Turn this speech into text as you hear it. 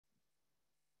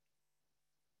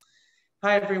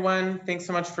Hi, everyone. Thanks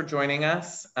so much for joining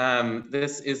us.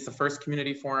 This is the first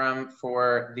community forum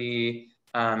for the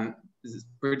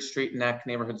Bridge Street Neck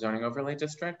Neighborhood Zoning Overlay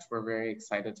District. We're very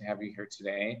excited to have you here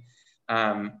today.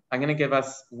 I'm going to give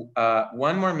us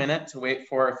one more minute to wait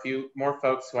for a few more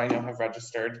folks who I know have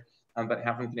registered but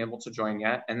haven't been able to join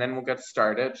yet, and then we'll get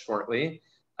started shortly.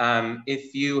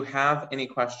 If you have any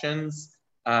questions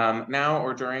now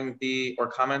or during the, or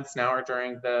comments now or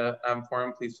during the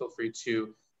forum, please feel free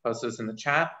to post those in the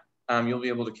chat. You'll be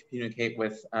able to communicate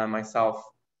with myself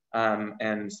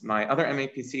and my other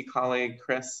MAPC colleague,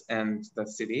 Chris, and the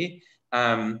city.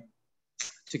 To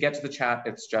get to the chat,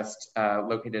 it's just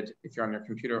located, if you're on your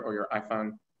computer or your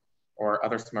iPhone or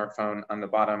other smartphone, on the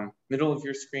bottom middle of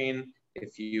your screen.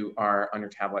 If you are on your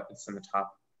tablet, it's in the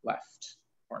top left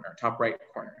corner, top right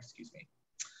corner, excuse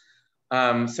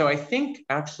me. So I think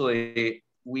actually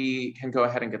we can go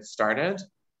ahead and get started.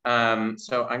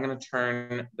 So I'm going to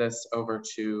turn this over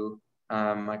to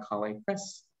my colleague,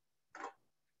 Chris.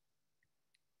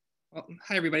 Well,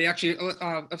 hi, everybody. Actually,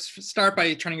 I'll start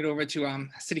by turning it over to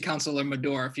City Councilor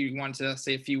Medor, if you want to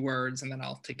say a few words, and then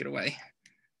I'll take it away.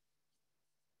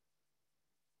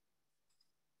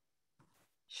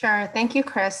 Sure. Thank you,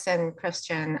 Chris and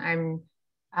Christian.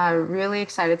 I'm really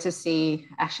excited to see,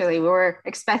 actually, we were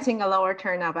expecting a lower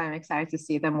turnout, but I'm excited to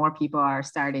see that more people are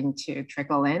starting to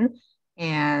trickle in,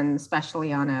 and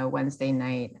especially on a Wednesday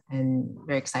night, and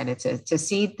very excited to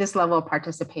see this level of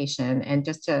participation. And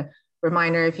just a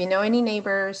reminder, if you know any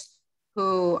neighbors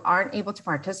who aren't able to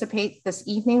participate this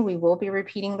evening, we will be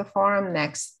repeating the forum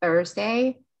next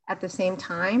Thursday at the same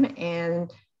time,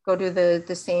 and go to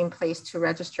the same place to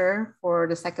register for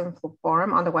the second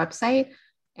forum on the website.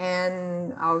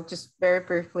 And I'll just very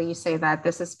briefly say that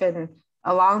this has been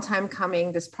a long time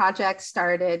coming. This project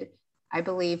started, I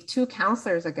believe, 2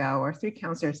 councilors ago or 3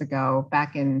 councilors ago,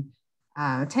 back in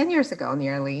 10 years ago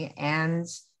nearly. And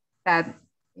that,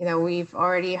 you know, we've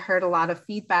already heard a lot of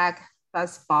feedback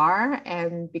thus far.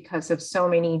 And because of so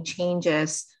many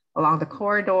changes along the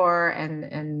corridor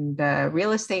and the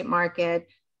real estate market,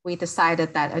 we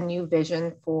decided that a new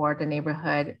vision for the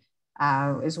neighborhood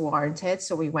is warranted.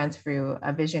 So we went through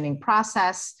a visioning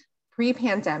process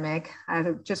pre-pandemic,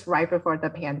 just right before the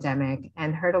pandemic,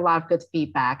 and heard a lot of good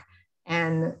feedback.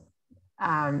 And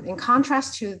in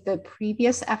contrast to the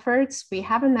previous efforts, we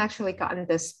haven't actually gotten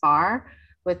this far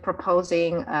with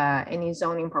proposing any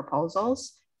zoning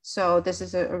proposals. So this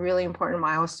is a really important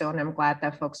milestone. I'm glad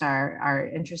that folks are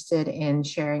interested in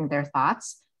sharing their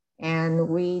thoughts. And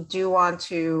we do want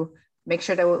to make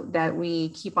sure that we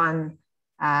keep on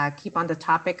the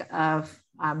topic of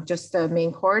just the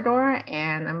main corridor.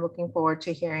 And I'm looking forward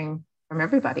to hearing from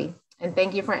everybody. And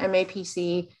thank you for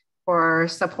MAPC for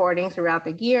supporting throughout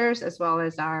the years, as well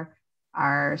as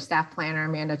our staff planner,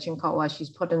 Amanda Chincola. She's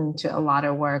put into a lot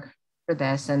of work for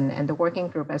this, and the working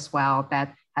group as well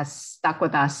that has stuck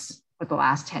with us for the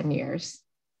last 10 years.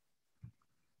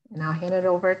 And I'll hand it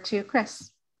over to Chris.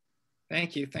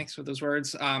 Thank you. Thanks for those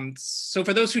words. So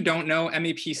for those who don't know,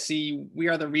 MAPC, we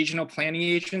are the regional planning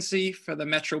agency for the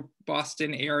Metro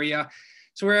Boston area.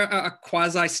 So we're a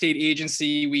quasi-state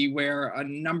agency. We wear a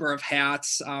number of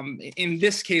hats. In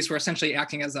this case, we're essentially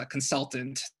acting as a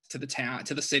consultant to the town,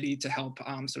 to the city, to help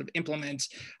sort of implement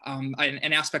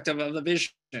an aspect of the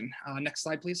vision. Next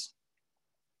slide, please.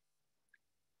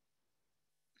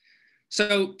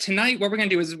 So tonight, what we're going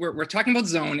to do is we're talking about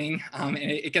zoning, and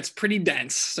it gets pretty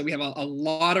dense. So we have a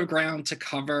lot of ground to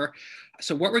cover.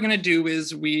 So what we're going to do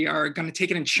is we are going to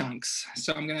take it in chunks.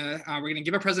 So we're going to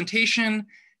give a presentation,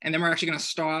 and then we're actually going to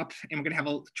stop, and we're going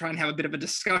to try and have a bit of a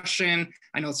discussion.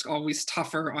 I know it's always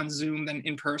tougher on Zoom than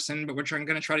in person, but we're going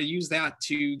to try to use that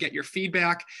to get your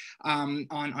feedback on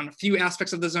a few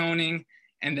aspects of the zoning.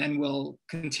 And then we'll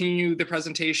continue the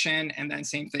presentation, and then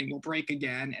same thing, we'll break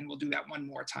again, and we'll do that one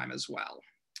more time as well.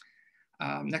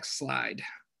 Next slide.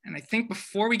 And I think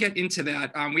before we get into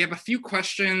that, we have a few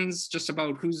questions just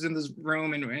about who's in this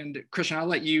room, and Christian, I'll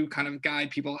let you kind of guide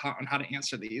people on how to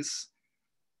answer these.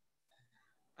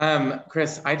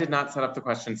 Chris, I did not set up the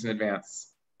questions in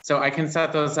advance, so I can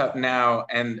set those up now,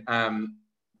 and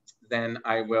then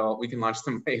we can launch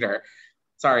them later.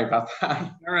 Sorry about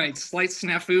that. All right, slight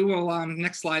snafu. Well,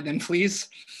 next slide then, please.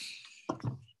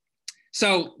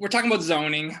 So we're talking about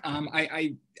zoning.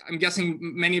 I'm guessing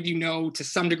many of you know to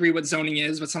some degree what zoning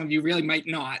is, but some of you really might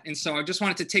not. And so I just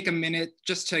wanted to take a minute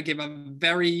just to give a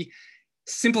very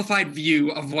simplified view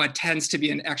of what tends to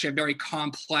be actually a very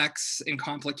complex and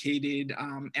complicated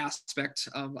aspect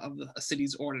of a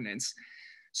city's ordinance.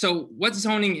 So what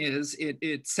zoning is,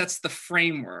 it sets the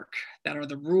framework that are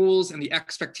the rules and the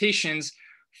expectations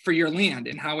for your land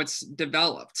and how it's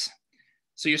developed.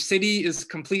 So your city is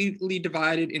completely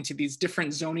divided into these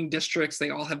different zoning districts.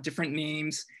 They all have different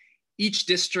names. Each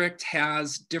district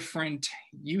has different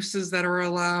uses that are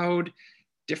allowed,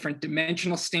 different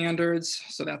dimensional standards.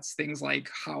 So that's things like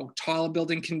how tall a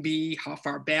building can be, how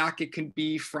far back it can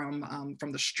be from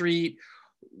the street,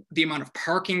 the amount of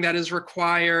parking that is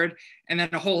required, and then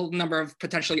a whole number of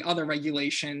potentially other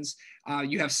regulations.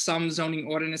 You have some zoning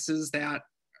ordinances that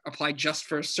apply just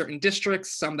for certain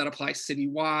districts, some that apply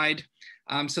citywide.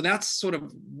 So that's sort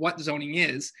of what zoning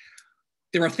is.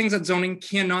 There are things that zoning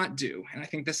cannot do. And I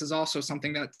think this is also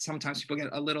something that sometimes people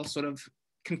get a little sort of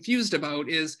confused about,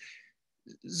 is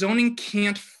zoning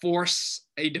can't force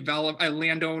a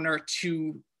landowner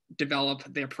to develop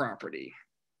their property.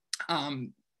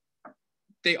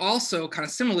 They also kind of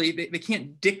similarly, they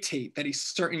can't dictate that a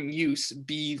certain use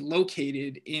be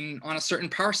located on a certain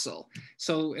parcel.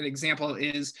 So an example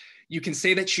is, you can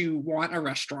say that you want a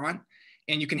restaurant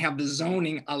and you can have the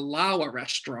zoning allow a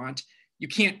restaurant. You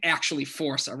can't actually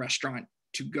force a restaurant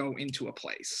to go into a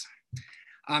place.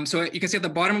 So you can see at the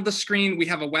bottom of the screen, we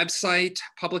have a website,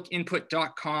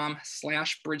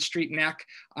 publicinput.com/Bridge Street Neck,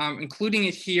 including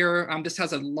it here. This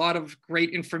has a lot of great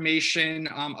information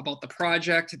about the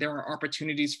project. There are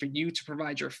opportunities for you to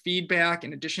provide your feedback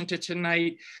in addition to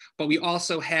tonight, but we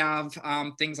also have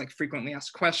things like frequently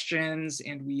asked questions,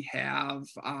 and we have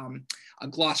a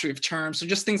glossary of terms. So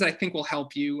just things that I think will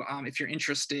help you if you're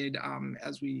interested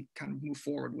as we kind of move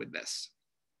forward with this.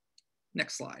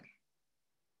 Next slide.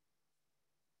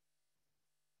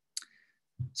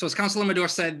 So as Councilor Madore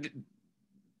said,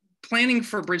 planning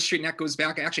for Bridge Street Neck goes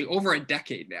back actually over a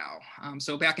decade now.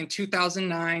 So back in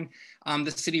 2009,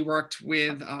 the city worked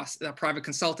with a private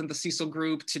consultant, the Cecil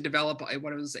Group, to develop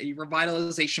what was a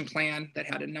revitalization plan that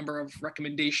had a number of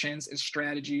recommendations and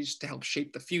strategies to help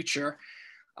shape the future.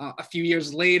 A few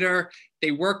years later,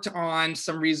 they worked on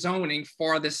some rezoning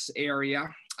for this area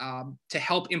to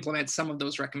help implement some of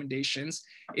those recommendations.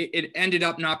 It ended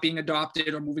up not being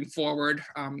adopted or moving forward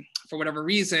for whatever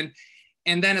reason.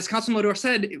 And then, as Councilor Madore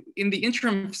said, in the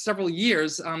interim several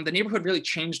years, the neighborhood really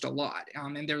changed a lot.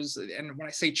 And when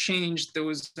I say changed,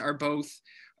 those are both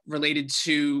related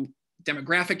to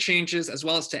demographic changes as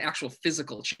well as to actual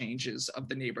physical changes of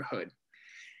the neighborhood.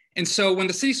 And so when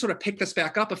the city sort of picked this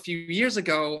back up a few years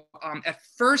ago, at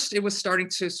first it was starting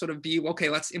to sort of be, okay,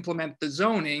 let's implement the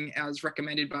zoning as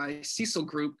recommended by Cecil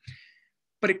Group.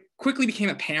 But it quickly became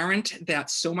apparent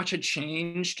that so much had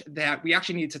changed that we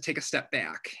actually needed to take a step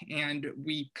back. And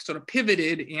we sort of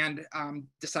pivoted and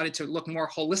decided to look more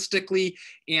holistically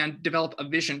and develop a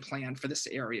vision plan for this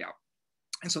area.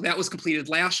 And so that was completed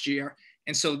last year.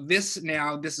 And so this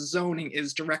zoning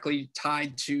is directly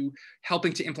tied to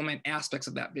helping to implement aspects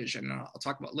of that vision. And I'll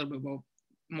talk about a little bit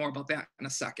more about that in a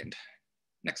second.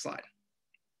 Next slide.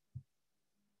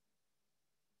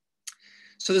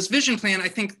 So this vision plan, I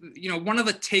think, one of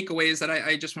the takeaways that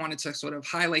I just wanted to sort of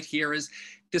highlight here is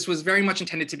this was very much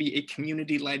intended to be a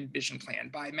community-led vision plan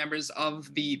by members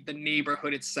of the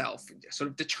neighborhood itself, sort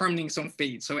of determining its own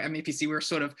fate. So MAPC, we're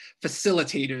sort of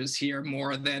facilitators here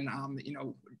more than,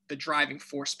 the driving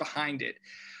force behind it.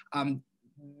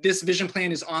 This vision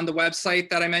plan is on the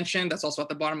website that I mentioned. That's also at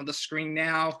the bottom of the screen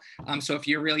now. So if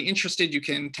you're really interested, you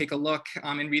can take a look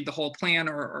and read the whole plan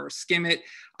or skim it.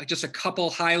 Just a couple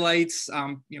highlights.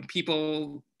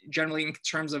 People generally, in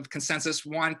terms of consensus,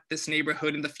 want this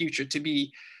neighborhood in the future to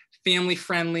be family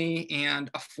friendly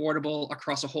and affordable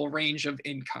across a whole range of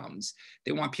incomes.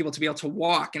 They want people to be able to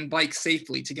walk and bike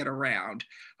safely to get around.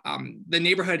 The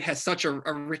neighborhood has such a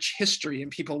rich history,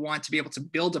 and people want to be able to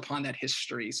build upon that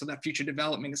history so that future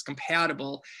development is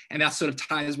compatible. And that sort of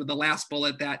ties with the last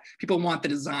bullet, that people want the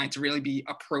design to really be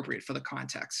appropriate for the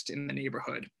context in the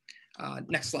neighborhood.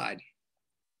 Next slide.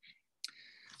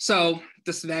 So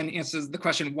this then answers the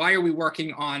question, why are we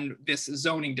working on this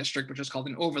zoning district, which is called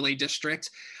an overlay district?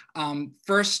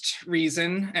 First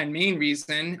reason and main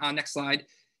reason, next slide,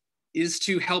 is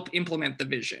to help implement the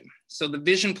vision. So the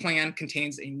vision plan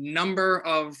contains a number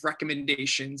of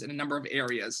recommendations in a number of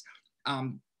areas.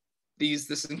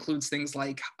 This includes things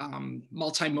like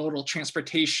multimodal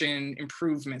transportation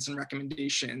improvements and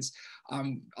recommendations.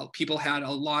 People had a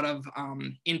lot of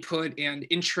input and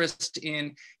interest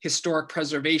in historic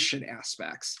preservation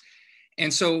aspects.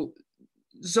 And so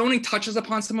zoning touches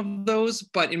upon some of those,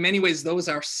 but in many ways, those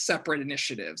are separate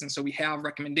initiatives. And so we have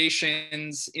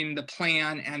recommendations in the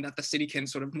plan and that the city can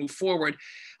sort of move forward.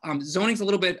 Zoning is a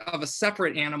little bit of a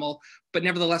separate animal, but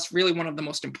nevertheless, really one of the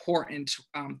most important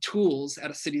tools at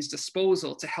a city's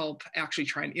disposal to help actually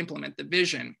try and implement the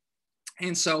vision.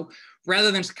 And so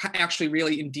rather than actually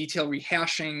really in detail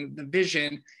rehashing the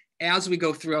vision, as we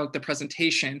go throughout the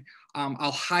presentation,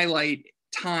 I'll highlight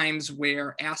times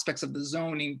where aspects of the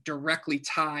zoning directly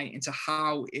tie into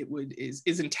how it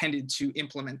is intended to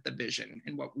implement the vision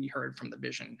and what we heard from the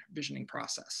visioning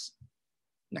process.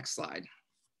 Next slide.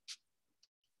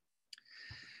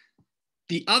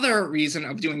 The other reason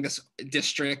of doing this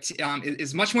district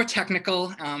is much more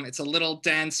technical. It's a little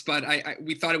dense, but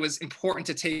we thought it was important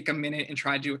to take a minute and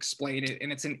try to explain it.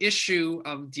 And it's an issue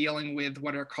of dealing with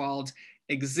what are called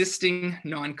existing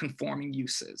non-conforming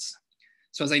uses.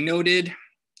 So as I noted,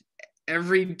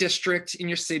 every district in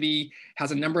your city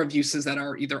has a number of uses that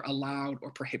are either allowed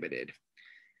or prohibited.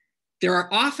 There are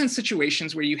often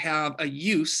situations where you have a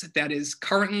use that is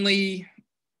currently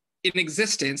in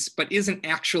existence, but isn't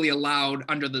actually allowed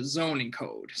under the zoning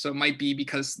code. So it might be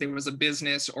because there was a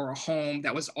business or a home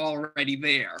that was already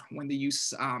there when the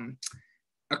use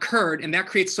occurred, and that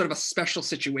creates sort of a special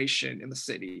situation in the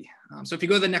city. So if you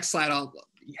go to the next slide, I'll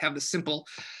have the simple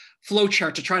flow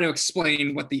chart to try to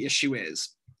explain what the issue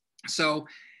is. So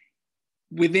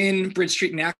within Bridge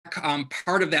Street Neck,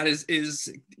 part of that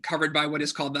is covered by what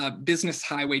is called the Business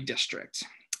Highway District.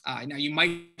 Now you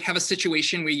might have a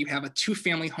situation where you have a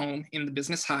 2-family home in the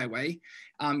business highway,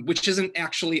 which isn't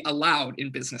actually allowed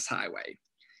in business highway,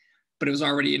 but it was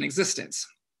already in existence.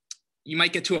 You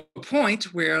might get to a point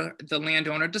where the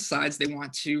landowner decides they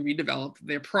want to redevelop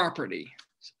their property.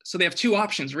 So they have 2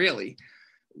 options really.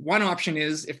 One option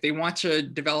is if they want to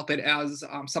develop it as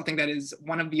something that is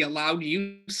one of the allowed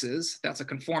uses, that's a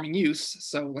conforming use.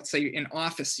 So let's say an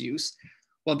office use.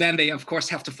 Well, then they of course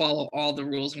have to follow all the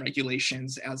rules and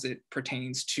regulations as it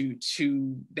pertains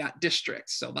to that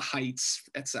district. So the heights,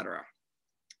 et cetera.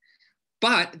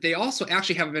 But they also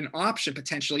actually have an option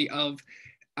potentially of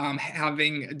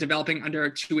developing under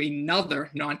to another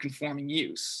non-conforming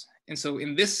use. And so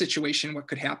in this situation, what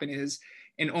could happen is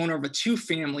an owner of a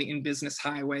 2-family in business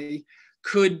highway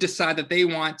could decide that they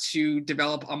want to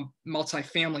develop a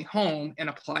multifamily home and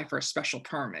apply for a special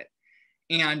permit.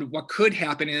 And what could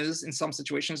happen is, in some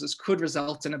situations, this could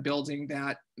result in a building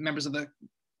that members of the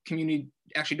community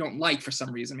actually don't like for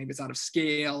some reason. Maybe it's out of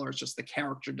scale or it's just the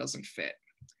character doesn't fit.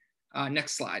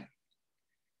 Next slide.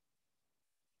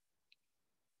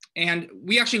 And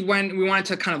we actually, when we wanted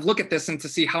to kind of look at this and to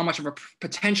see how much of a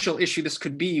potential issue this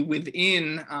could be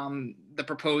within the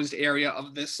proposed area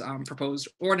of this proposed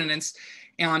ordinance.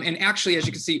 And actually, as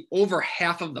you can see, over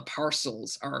half of the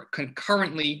parcels are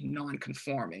concurrently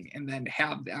non-conforming and then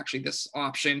have actually this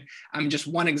option. Just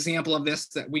one example of this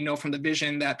that we know from the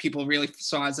vision that people really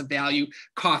saw as a value,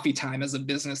 coffee time as a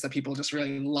business that people just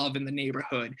really love in the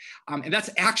neighborhood. And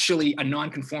that's actually a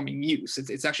non-conforming use.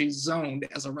 It's actually zoned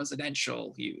as a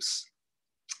residential use.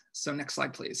 So next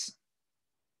slide, please.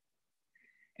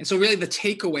 And so really the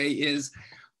takeaway is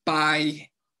by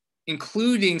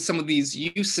including some of these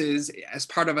uses as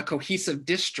part of a cohesive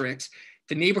district,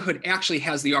 the neighborhood actually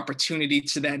has the opportunity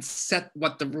to then set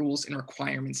what the rules and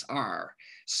requirements are.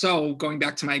 So going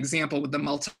back to my example with the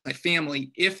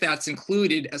multifamily, if that's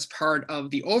included as part of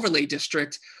the overlay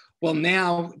district, well,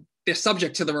 now they're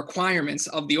subject to the requirements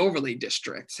of the overlay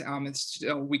district.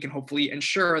 We can hopefully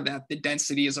ensure that the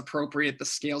density is appropriate, the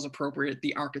scale is appropriate,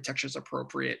 the architecture is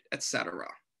appropriate, et cetera.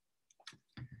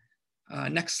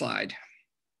 Next slide.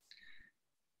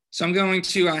 So I'm going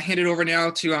to hand it over now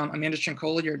to Amanda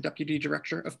Chincola, your Deputy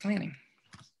Director of Planning.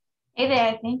 Hey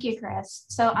there, thank you, Chris.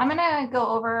 So I'm gonna go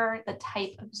over the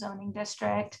type of zoning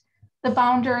district, the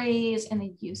boundaries and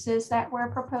the uses that we're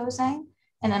proposing,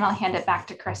 and then I'll hand it back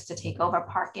to Chris to take over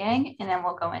parking, and then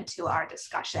we'll go into our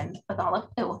discussion with all of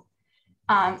you.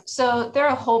 So there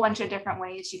are a whole bunch of different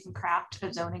ways you can craft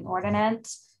a zoning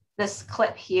ordinance. This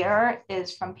clip here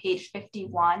is from page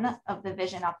 51 of the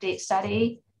Vision Update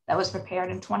Study that was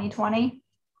prepared in 2020,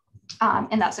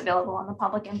 and that's available on the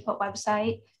public input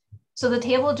website. So the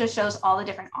table just shows all the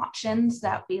different options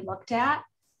that we looked at.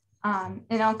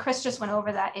 Chris just went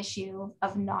over that issue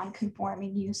of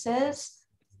non-conforming uses.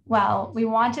 Well, we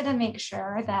wanted to make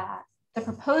sure that the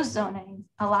proposed zoning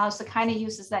allows the kind of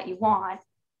uses that you want,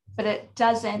 but it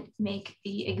doesn't make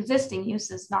the existing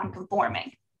uses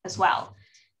non-conforming as well.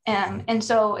 And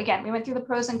so again, we went through the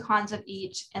pros and cons of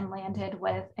each and landed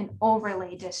with an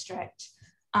overlay district.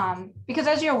 Because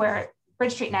as you're aware,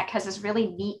 Bridge Street Neck has this really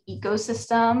neat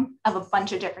ecosystem of a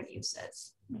bunch of different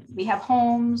uses. We have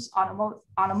homes,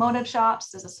 automotive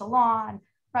shops, there's a salon,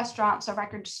 restaurants, a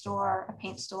record store, a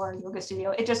paint store, yoga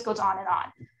studio, it just goes on and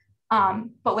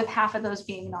on. But with half of those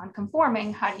being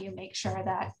non-conforming, how do you make sure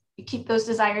that you keep those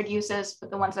desired uses, but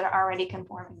the ones that are already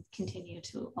conforming continue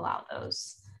to allow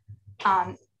those?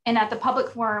 And at the public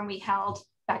forum we held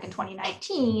back in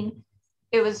 2019,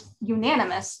 it was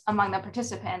unanimous among the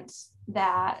participants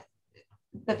that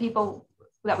the people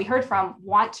that we heard from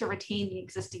want to retain the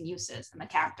existing uses and the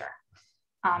character.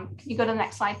 Can you go to the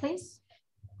next slide, please?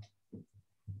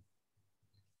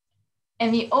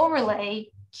 And the overlay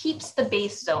keeps the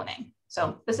base zoning.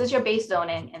 So this is your base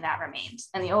zoning and that remains.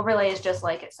 And the overlay is just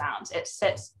like it sounds. It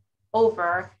sits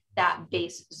over that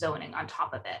base zoning on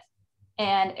top of it.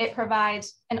 And it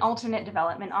provides an alternate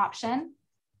development option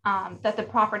that the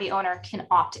property owner can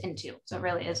opt into. So it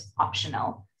really is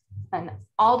optional. And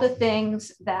all the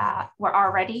things that were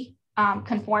already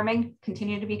conforming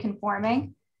continue to be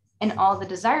conforming, and all the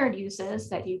desired uses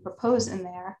that you propose in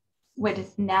there would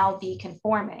now be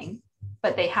conforming,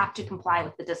 but they have to comply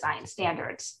with the design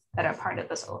standards that are part of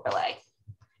this overlay.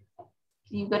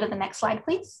 Can you go to the next slide,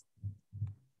 please?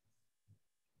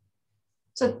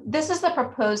 So this is the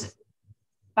proposed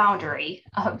boundary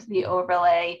of the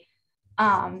overlay.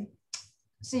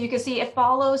 So you can see it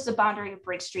follows the boundary of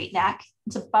Bridge Street Neck.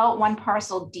 It's about 1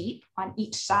 parcel deep on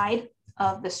each side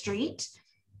of the street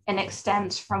and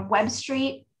extends from Webb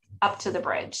Street up to the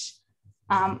bridge.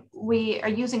 We are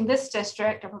using this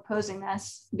district or proposing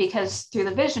this because through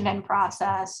the visioning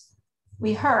process,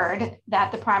 we heard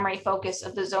that the primary focus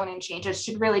of the zoning changes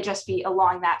should really just be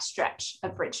along that stretch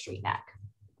of Bridge Street Neck.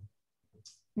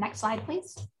 Next slide,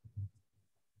 please.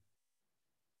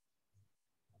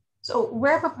 So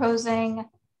we're proposing,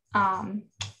 so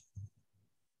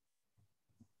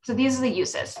these are the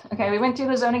uses. Okay, we went through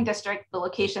the zoning district, the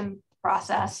location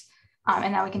process,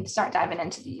 and now we can start diving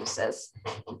into the uses.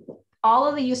 All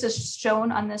of the uses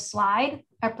shown on this slide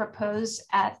are proposed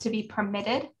to be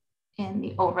permitted in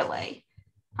the overlay.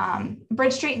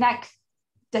 Bridge Street Neck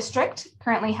district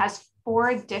currently has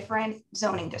 4 different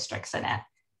zoning districts in it.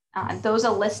 Those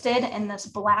are listed in this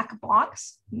black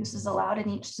box, uses allowed in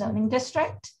each zoning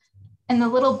district. And the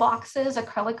little boxes are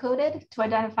color coded to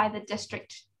identify the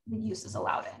district the use is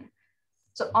allowed in.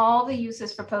 So all the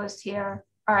uses proposed here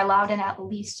are allowed in at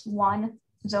least 1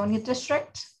 zoning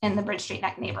district in the Bridge Street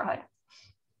Neck neighborhood.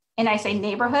 And I say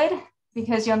neighborhood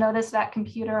because you'll notice that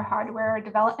computer hardware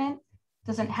development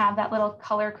doesn't have that little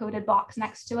color coded box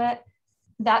next to it.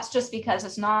 That's just because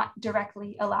it's not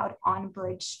directly allowed on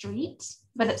Bridge Street,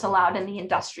 but it's allowed in the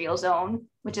industrial zone,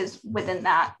 which is within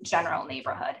that general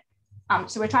neighborhood.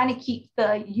 So we're trying to keep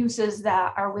the uses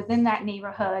that are within that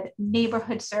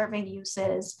neighborhood serving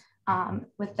uses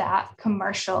with that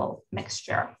commercial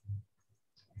mixture.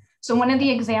 So one of the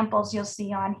examples you'll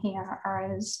see on here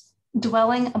is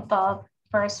dwelling above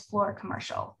first floor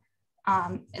commercial.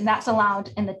 And that's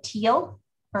allowed in the teal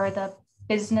or the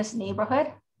business neighborhood.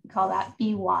 We call that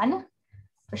B1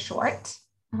 for short.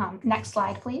 Next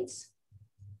slide, please.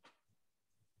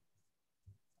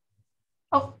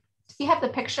 Oh, do you have the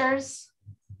pictures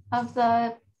of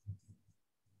those?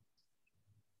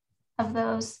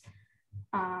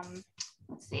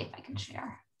 Let's see if I can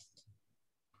share.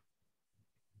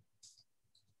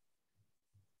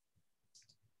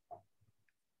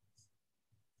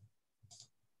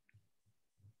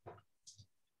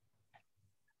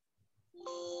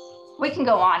 We can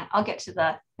go on. I'll get to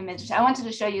the images. I wanted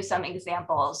to show you some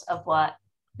examples of what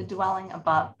the dwelling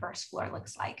above first floor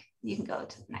looks like. You can go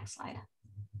to the next slide.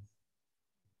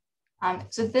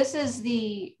 So this is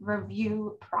the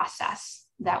review process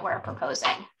that we're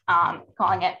proposing,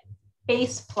 calling it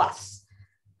base plus.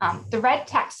 The red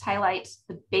text highlights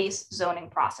the base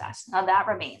zoning process. Now that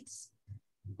remains.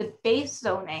 The base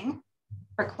zoning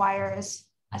requires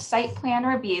a site plan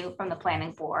review from the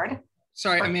planning board.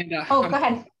 Sorry, Amanda. Oh, go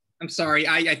ahead. I'm sorry.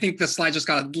 I think the slide just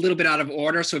got a little bit out of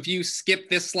order. So if you skip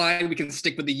this slide, we can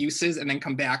stick with the uses and then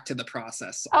come back to the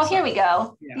process. Oh, here we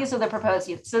go. Yeah. These are the proposed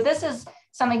uses. So this is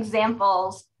some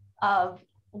examples of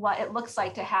what it looks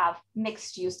like to have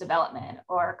mixed use development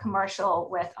or commercial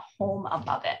with a home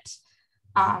above it.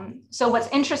 So what's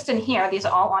interesting here, these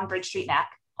are all on Bridge Street Neck,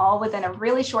 all within a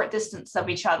really short distance of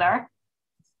each other.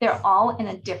 They're all in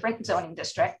a different zoning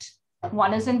district.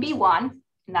 One is in B1,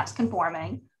 and that's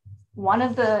conforming. One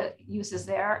of the uses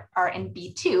there are in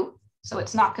B2, so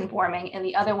it's not conforming, and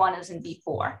the other one is in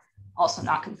B4, also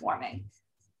not conforming.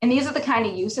 And these are the kind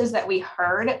of uses that we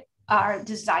heard are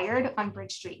desired on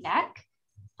Bridge Street Neck.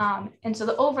 And so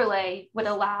the overlay would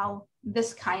allow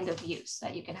this kind of use,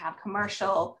 that you can have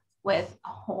commercial with a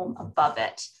home above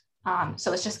it.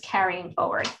 So it's just carrying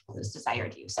forward those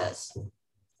desired uses.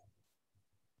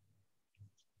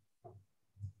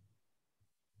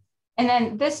 And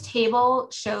then this table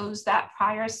shows that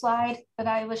prior slide that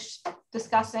I was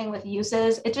discussing with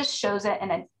uses. It just shows it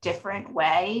in a different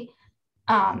way.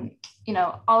 You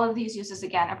know, all of these uses,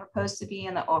 again, are proposed to be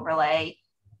in the overlay,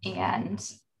 and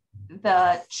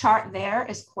the chart there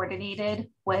is coordinated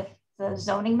with the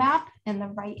zoning map in the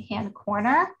right-hand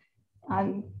corner.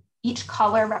 Each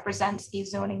color represents a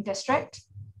zoning district.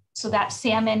 So that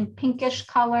salmon pinkish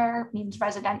color means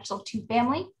residential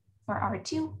 2-family or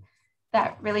R2.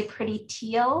 That really pretty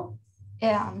teal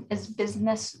is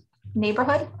business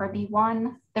neighborhood or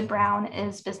B1. The brown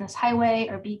is business highway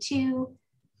or B2.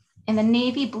 And the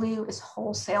navy blue is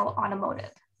wholesale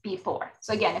automotive, B4.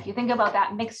 So again, if you think about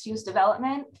that mixed use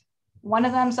development, one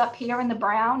of them's up here in the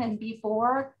brown and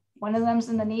B4, one of them's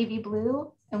in the navy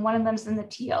blue, and one of them's in the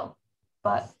teal,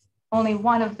 but only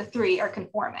one of the 3 are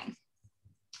conforming.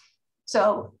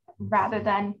 So rather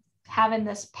than having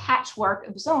this patchwork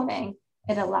of zoning,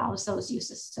 it allows those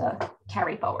uses to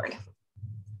carry forward.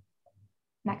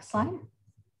 Next slide. Do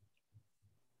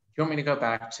you want me to go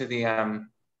back to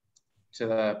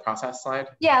the process slide?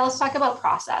 Yeah, let's talk about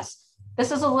process.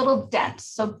 This is a little dense,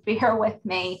 so bear with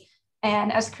me.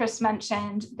 And as Chris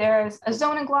mentioned, there's a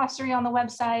zoning glossary on the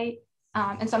website,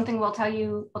 and something we'll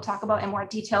talk about in more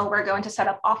detail. We're going to set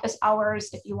up office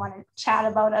hours if you want to chat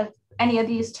about any of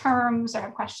these terms or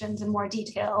have questions in more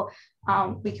detail,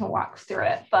 we can walk through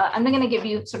it. But I'm going to give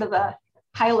you sort of the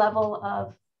high level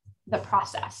of the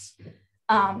process.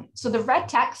 So the red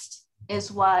text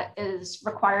is what is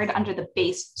required under the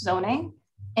base zoning,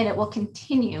 and it will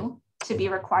continue to be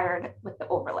required with the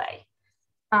overlay.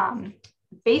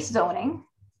 Base zoning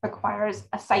requires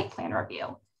a site plan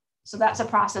review. So that's a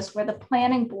process where the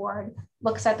planning board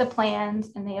looks at the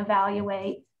plans and they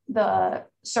evaluate the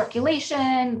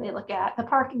circulation, they look at the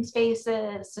parking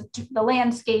spaces, the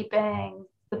landscaping,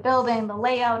 the building, the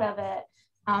layout of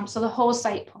it. So the whole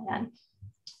site plan.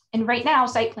 And right now,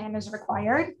 site plan is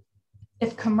required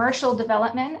if commercial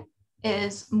development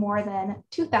is more than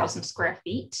 2,000 square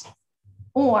feet,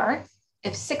 or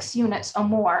if 6 units or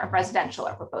more of residential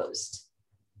are proposed.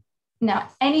 Now,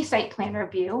 any site plan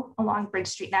review along Bridge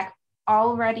Street Neck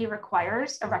already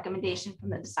requires a recommendation from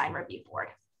the design review board.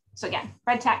 So again,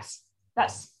 red text,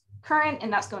 that's current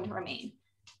and that's going to remain.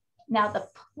 Now the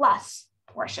plus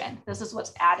portion, this is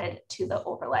what's added to the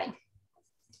overlay.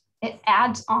 It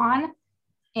adds on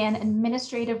an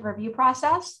administrative review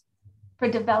process for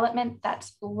development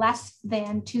that's less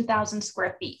than 2,000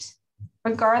 square feet,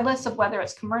 regardless of whether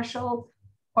it's commercial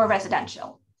or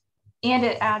residential. And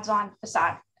it adds on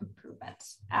facade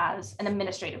improvements as an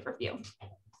administrative review.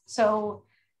 So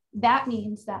that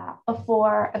means that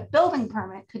before a building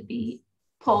permit could be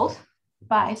pulled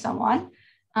by someone,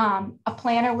 a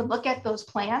planner would look at those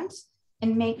plans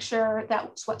and make sure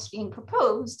that what's being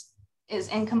proposed is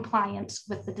in compliance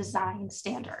with the design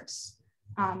standards.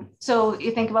 So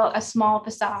you think about a small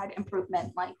facade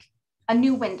improvement, like a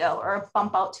new window or a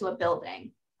bump out to a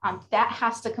building, that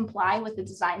has to comply with the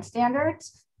design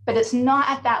standards, but it's not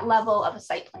at that level of a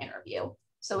site plan review.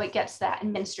 So it gets that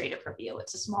administrative review.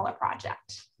 It's a smaller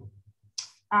project.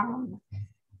 And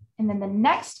then the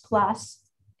next plus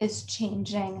is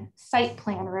changing site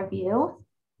plan review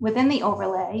within the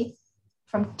overlay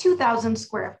from 2,000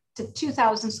 square to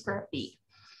 2,000 square feet.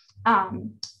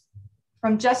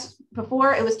 From just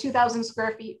before it was 2,000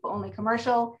 square feet for only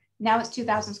commercial, now it's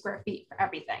 2,000 square feet for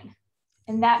everything.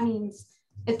 And that means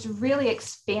it's really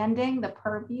expanding the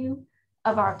purview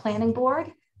of our planning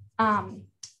board.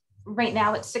 Right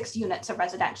now it's 6 units of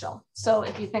residential. So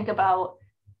if you think about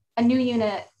a new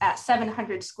unit at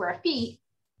 700 square feet,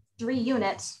 3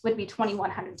 units would be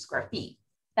 2,100 square feet.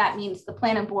 That means the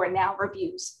planning board now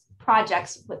reviews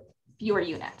projects with fewer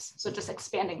units. So just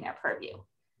expanding their purview.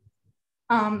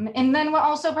 And then we're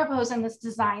also proposing this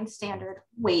design standard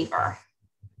waiver.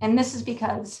 And this is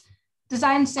because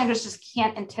design standards just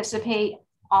can't anticipate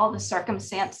all the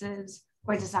circumstances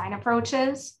or design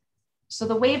approaches. So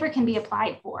the waiver can be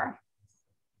applied for,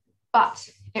 but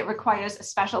it requires a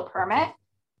special permit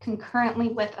concurrently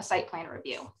with a site plan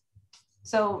review.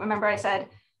 So remember I said,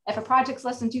 if a project's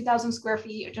less than 2,000 square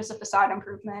feet or just a facade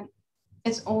improvement,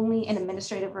 it's only an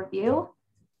administrative review,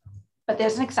 but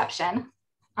there's an exception.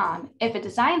 If a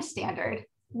design standard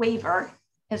waiver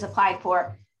is applied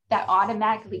for, that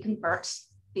automatically converts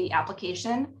the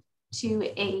application to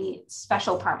a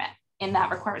special permit, and that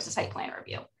requires a site plan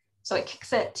review. So it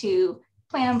kicks it to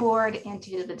planning board and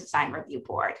to the design review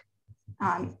board.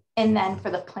 And then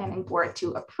for the planning board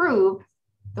to approve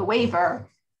the waiver,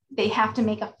 they have to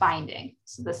make a finding.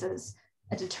 So this is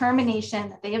a determination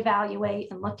that they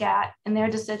evaluate and look at in their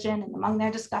decision and among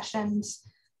their discussions,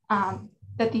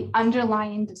 that the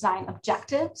underlying design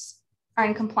objectives are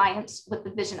in compliance with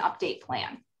the vision update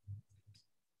plan.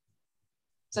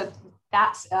 So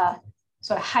that's a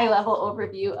sort of high level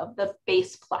overview of the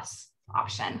base plus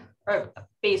option or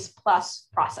base plus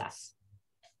process.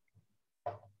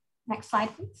 Next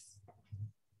slide, please.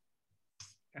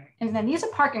 Okay. And then these are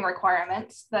parking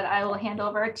requirements that I will hand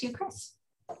over to Chris.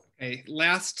 Okay,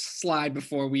 last slide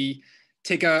before we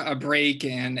take a break,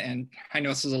 and I know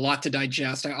this is a lot to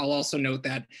digest. I'll also note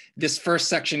that this first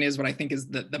section is what I think is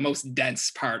the most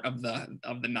dense part of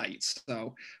the night.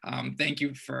 So thank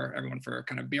you for everyone for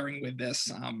kind of bearing with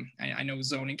this. I know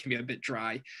zoning can be a bit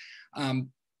dry.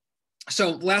 So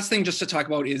last thing just to talk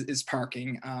about is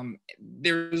parking.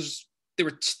 There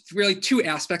were really two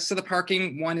aspects to the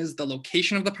parking. One is the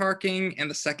location of the parking, and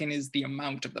the second is the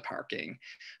amount of the parking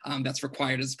that's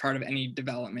required as part of any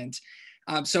development.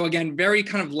 So again, very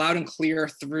kind of loud and clear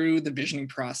through the visioning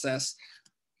process.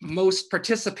 Most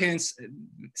participants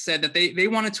said that they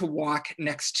wanted to walk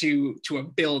next to a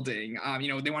building.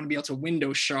 They want to be able to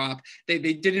window shop. They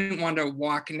didn't want to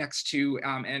walk next to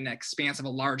an expanse of a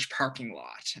large parking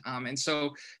lot. And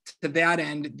so to that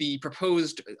end, the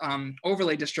proposed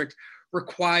overlay district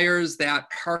requires that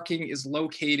parking is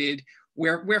located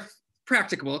where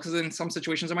practicable, because in some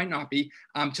situations it might not be,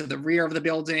 to the rear of the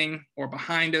building or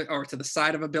behind it or to the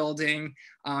side of a building,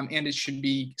 and it should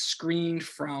be screened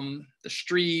from the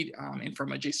street and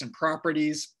from adjacent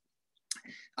properties.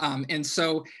 One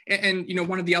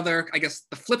of the other, I guess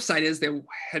the flip side is there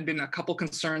had been a couple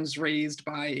concerns raised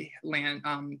by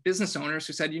business owners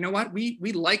who said, you know what, we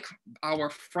like our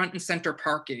front and center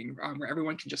parking where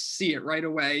everyone can just see it right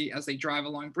away as they drive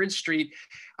along Bridge Street.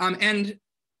 And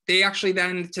they actually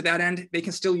then, to that end, they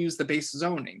can still use the base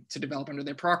zoning to develop under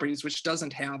their properties, which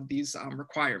doesn't have these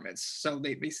requirements. So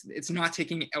it's not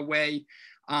taking away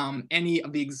any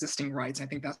of the existing rights. I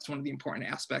think that's one of the important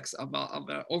aspects of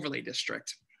the overlay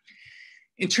district.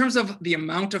 In terms of the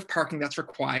amount of parking that's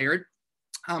required,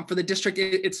 for the district,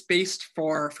 it's based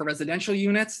for residential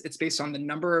units. It's based on the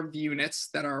number of units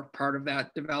that are part of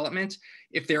that development.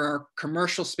 If there are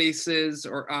commercial spaces,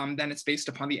 or then it's based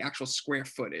upon the actual square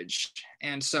footage.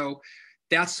 And so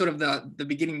that's sort of the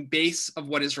beginning base of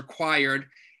what is required.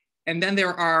 And then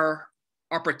there are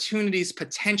opportunities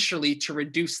potentially to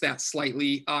reduce that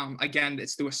slightly. Again,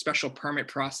 it's through a special permit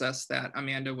process that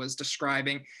Amanda was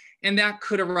describing. And that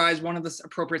could arise. One of the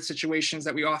appropriate situations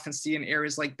that we often see in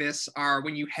areas like this are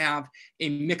when you have a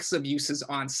mix of uses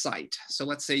on site. So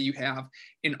let's say you have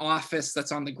an office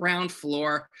that's on the ground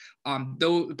floor.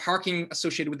 Though the parking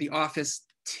associated with the office,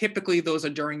 typically those are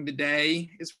during the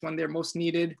day is when they're most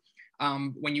needed.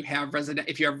 When you have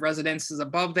if you have residences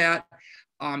above that,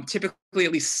 typically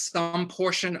at least some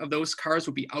portion of those cars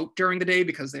would be out during the day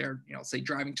because they're, say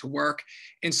driving to work.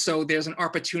 And so there's an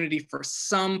opportunity for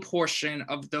some portion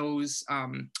of those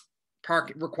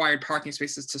required parking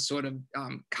spaces to sort of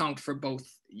count for both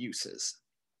uses.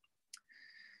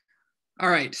 All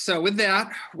right, so with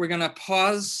that, we're gonna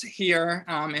pause here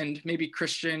and maybe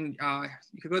Christian,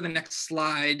 you could go to the next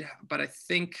slide, but I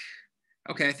think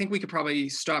we could probably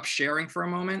stop sharing for a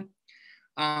moment.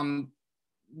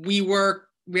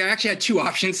 We actually had two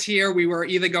options here. We were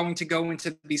either going to go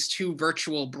into these two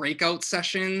virtual breakout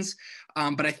sessions,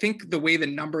 but I think the way the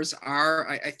numbers are,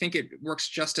 I think it works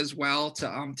just as well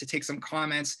to take some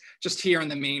comments just here in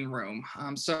the main room.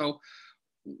 So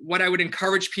what I would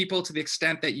encourage people, to the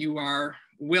extent that you are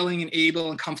willing and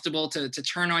able and comfortable to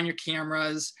turn on your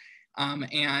cameras,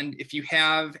 and if you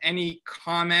have any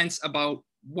comments about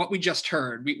what we just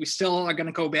heard, we still are going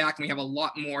to go back and we have a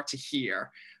lot more to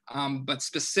hear. But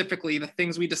specifically the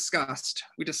things we discussed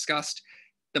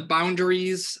the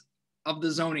boundaries of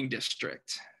the zoning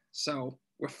district. So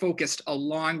we're focused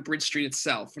along Bridge Street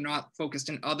itself. We're not focused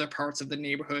in other parts of the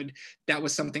neighborhood. That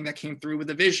was something that came through with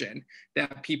the vision,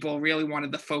 that people really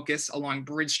wanted the focus along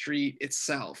Bridge Street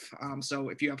itself. So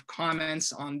if you have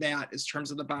comments on that in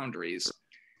terms of the boundaries.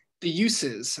 The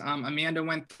uses, Amanda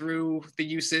went through the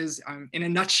uses. In a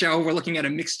nutshell, we're looking at a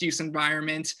mixed use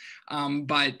environment,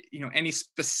 but any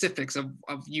specifics of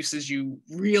uses you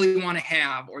really want to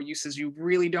have or uses you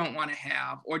really don't want to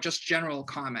have, or just general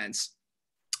comments.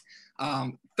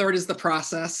 Third is the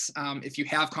process. If you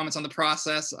have comments on the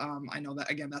process, I know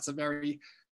that, again, that's a very,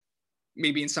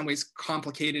 maybe in some ways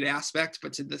complicated aspect,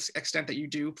 but to the extent that you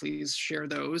do, please share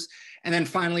those. And then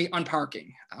finally on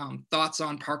parking, thoughts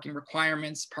on parking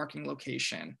requirements, parking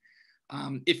location.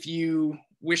 If you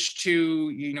wish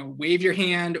to, wave your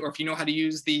hand, or if you know how to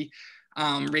use the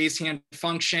raise hand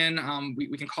function,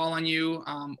 we can call on you,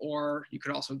 or you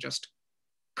could also just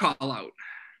call out.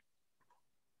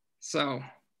 So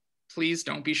please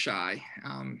don't be shy.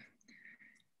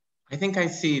 I think I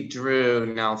see Drew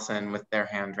Nelson with their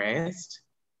hand raised.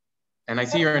 And I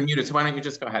see you're unmuted, so why don't you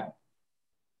just go ahead?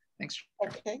 Thanks.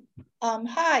 Okay.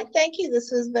 Hi, thank you.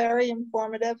 This was very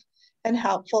informative and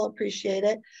helpful, appreciate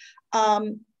it.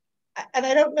 And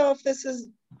I don't know if this is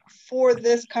for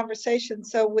this conversation.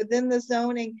 So within the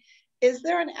zoning, is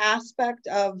there an aspect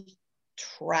of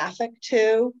traffic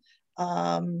too?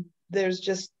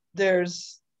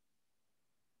 There's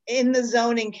in the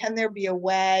zoning, can there be a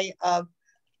way of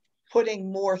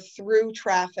putting more through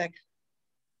traffic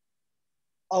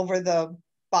over the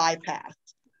bypass?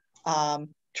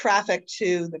 Traffic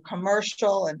to the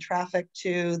commercial and traffic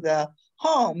to the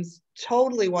homes,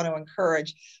 totally want to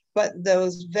encourage, but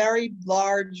those very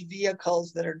large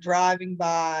vehicles that are driving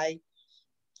by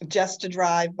just to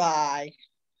drive by,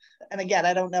 and again,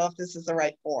 I don't know if this is the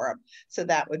right forum, so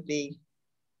that would be,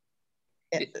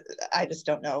 I just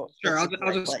don't know. Sure, I'll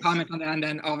just comment on that, and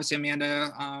then obviously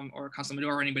Amanda or Councilor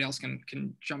Medora or anybody else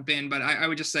can jump in. But I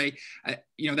would just say,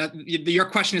 you know, that your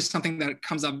question is something that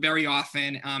comes up very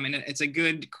often, and it's a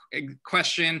good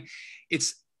question.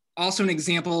 It's also an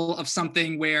example of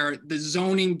something where the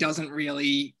zoning doesn't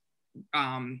really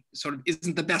sort of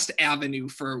isn't the best avenue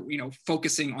for, you know,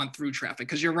 focusing on through traffic,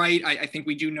 because you're right. I think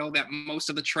we do know that most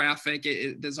of the traffic,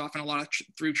 there's often a lot of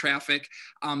through traffic.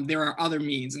 There are other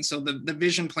means, and so the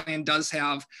vision plan does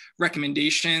have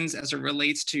recommendations as it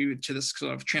relates to this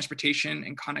sort of transportation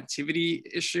and connectivity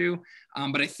issue,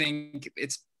 but I think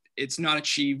it's not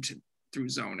achieved through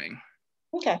zoning.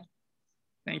 Okay,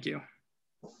 thank you.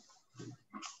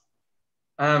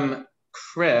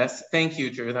 Chris, thank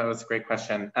you, Drew. That was a great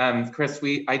question. Chris,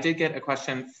 I did get a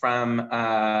question from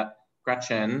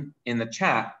Gretchen in the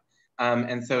chat.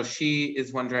 And so she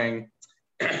is wondering,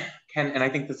 and I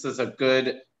think this is a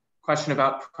good question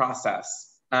about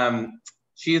process.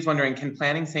 She is wondering, can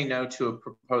planning say no to a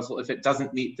proposal if it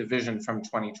doesn't meet the vision from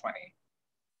 2020?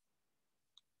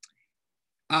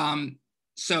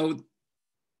 So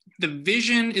the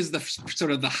vision is the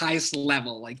sort of the highest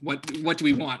level, like what do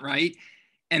we want, right?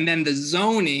 And then the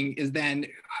zoning is then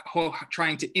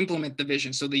trying to implement the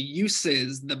vision. So the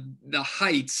uses, the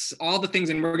heights, all the things,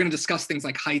 and we're going to discuss things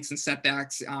like heights and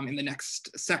setbacks in the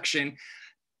next section.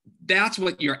 That's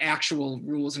what your actual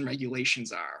rules and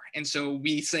regulations are. And so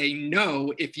we say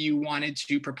no if you wanted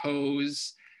to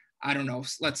propose, I don't know,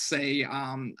 let's say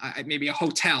maybe a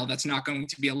hotel that's not going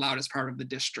to be allowed as part of the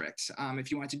district.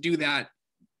 If you want to do that,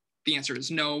 the answer is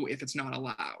no if it's not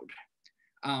allowed.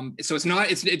 So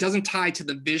it doesn't tie to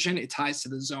the vision, it ties to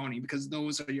the zoning, because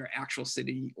those are your actual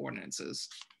city ordinances.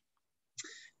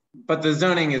 But the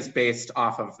zoning is based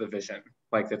off of the vision,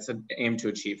 like it's an aim to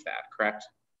achieve that, correct?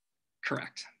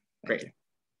 Correct. Great.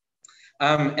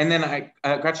 And then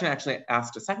Gretchen actually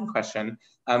asked a second question,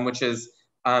 which is,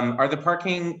 is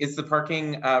the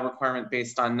parking requirement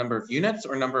based on number of units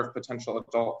or number of potential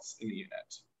adults in the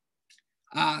unit?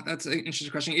 That's an interesting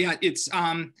question. Yeah,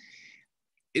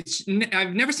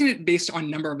 I've never seen it based on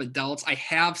number of adults. I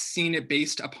have seen it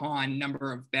based upon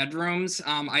number of bedrooms.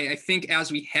 I think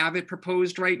as we have it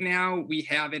proposed right now, we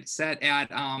have it set at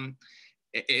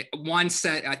one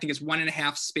set, I think it's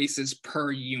 1.5 spaces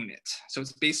per unit. So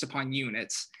it's based upon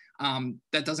units.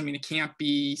 That doesn't mean it can't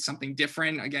be something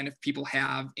different. Again, if people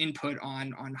have input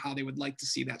on how they would like to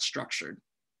see that structured.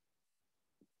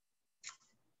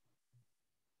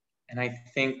 And I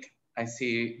think I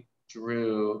see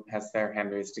Drew has their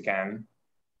hand raised again.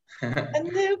 A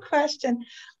new question.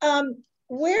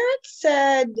 Where it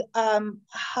said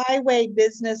highway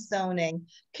business zoning,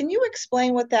 can you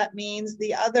explain what that means?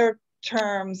 The other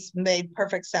terms made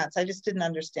perfect sense. I just didn't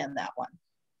understand that one.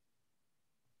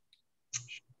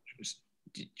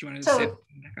 Do you want to say it? Go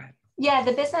ahead. Yeah,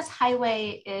 the business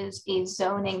highway is a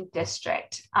zoning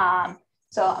district.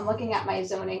 So I'm looking at my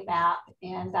zoning map,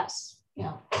 and that's, you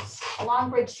know, it's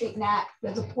along Bridge Street Neck.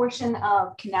 There's a portion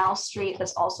of Canal Street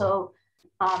that's also,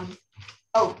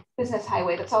 business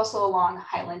highway that's also along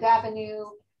Highland Avenue.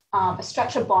 A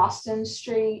stretch of Boston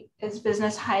Street is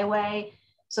business highway.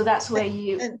 So that's where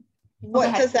you. And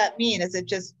what does that mean? Is it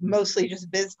just mostly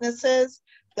just businesses?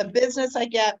 The business I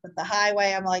get, but the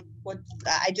highway, I'm like, what?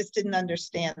 I just didn't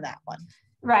understand that one.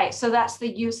 Right. So that's the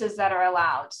uses that are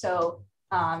allowed. So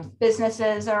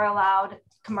businesses are allowed.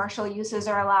 Commercial uses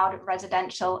are allowed,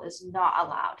 residential is not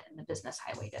allowed in the business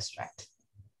highway district.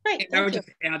 Right. I would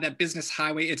just add that business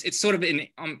highway, it's sort of in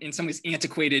some ways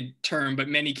antiquated term, but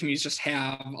many communities just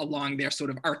have along their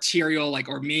sort of arterial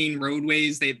or main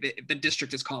roadways, the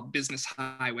district is called business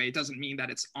highway. It doesn't mean that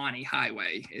it's on a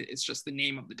highway. It's just the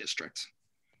name of the district.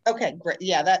 Okay, great.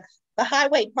 Yeah, that the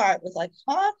highway part was like,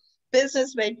 huh?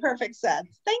 Business made perfect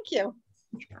sense. Thank you.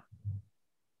 Sure.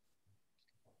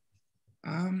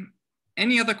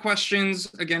 Any other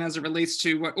questions, again, as it relates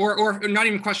to what, or not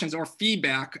even questions, or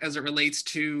feedback as it relates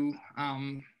to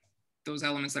those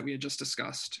elements that we had just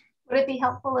discussed? Would it be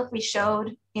helpful if we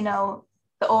showed, you know,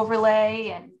 the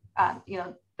overlay and, you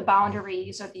know, the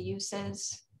boundaries or the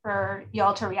uses for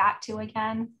y'all to react to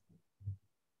again?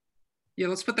 Yeah,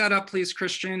 let's put that up, please,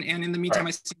 Christian. And in the meantime,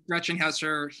 Right. I see Gretchen has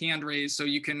her hand raised, so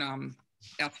you can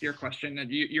ask your question.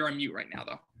 And you're on mute right now,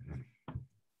 though.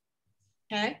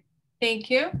 Okay, thank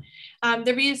you.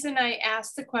 The reason I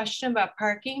asked the question about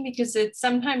parking, because it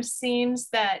sometimes seems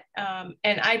that,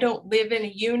 and I don't live in a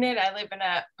unit, I live in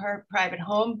a private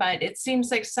home, but it seems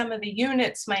like some of the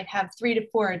units might have 3 to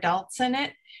 4 adults in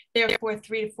it, therefore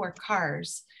 3 to 4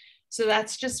 cars. So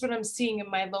that's just what I'm seeing in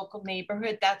my local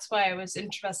neighborhood. That's why I was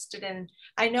interested in,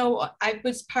 I know I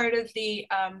was part of the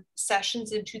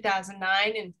sessions in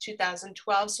 2009 and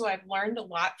 2012. So I've learned a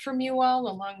lot from you all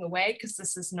along the way, because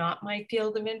this is not my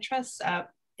field of interest.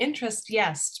 Interest,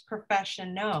 yes,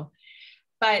 profession, no.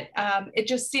 But it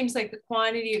just seems like the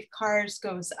quantity of cars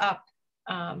goes up.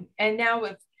 And now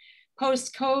with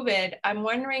post-COVID, I'm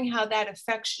wondering how that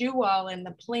affects you all in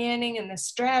the planning and the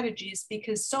strategies,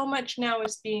 because so much now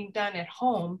is being done at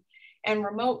home and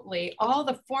remotely. All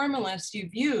the formulas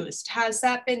you've used, has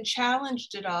that been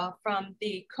challenged at all from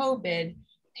the COVID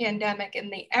pandemic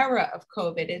and the era of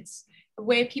COVID? It's the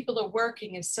way people are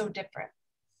working is so different.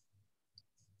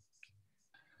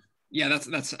 Yeah,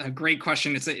 that's a great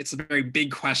question. It's a very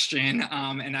big question.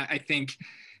 And I think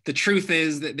the truth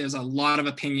is that there's a lot of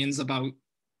opinions about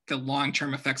the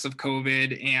long-term effects of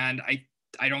COVID, and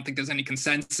I don't think there's any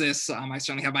consensus. I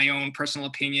certainly have my own personal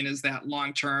opinion, is that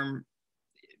long-term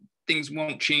things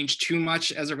won't change too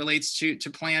much as it relates to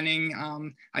planning.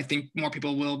 I think more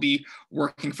people will be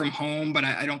working from home, but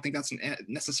I don't think that's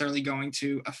necessarily going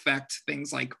to affect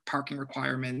things like parking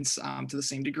requirements to the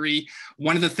same degree.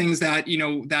 One of the things that,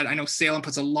 that I know Salem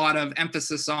puts a lot of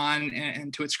emphasis on,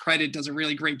 and to its credit, does a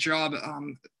really great job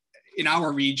in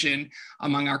our region,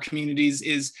 among our communities,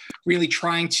 is really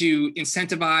trying to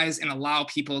incentivize and allow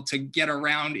people to get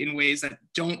around in ways that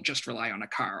don't just rely on a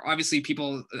car. Obviously,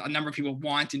 a number of people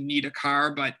want and need a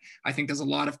car, but I think there's a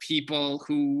lot of people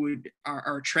who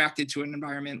are attracted to an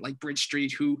environment like Bridge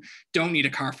Street who don't need a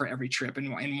car for every trip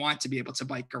and want to be able to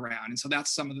bike around. And so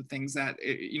that's some of the things that,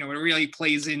 it really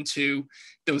plays into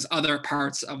those other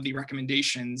parts of the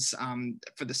recommendations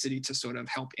for the city to sort of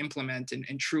help implement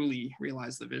and truly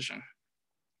realize the vision.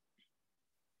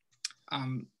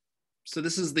 So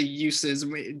this is the uses.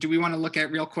 Do we want to look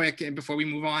at real quick before we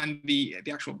move on the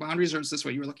actual boundaries, or is this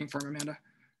what you were looking for, Amanda?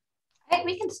 I think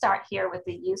we can start here with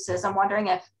the uses. I'm wondering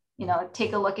if,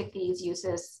 take a look at these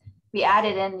uses. We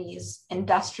added in these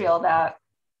industrial that,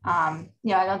 I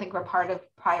don't think were part of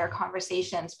prior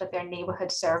conversations, but they're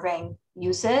neighborhood serving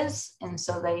uses. And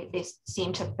so they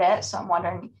seem to fit. So I'm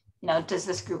wondering, does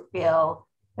this group feel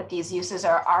that these uses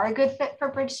are a good fit for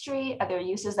Bridge Street? Are there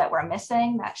uses that we're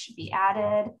missing that should be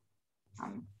added?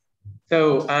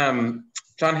 So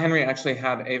John Henry actually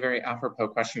had a very apropos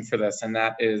question for this, and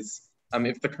that is,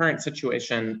 if the current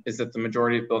situation is that the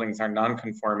majority of buildings are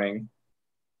non-conforming,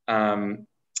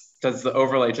 does the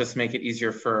overlay just make it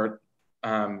easier for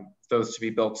those to be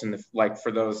built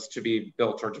for those to be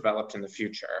built or developed in the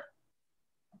future?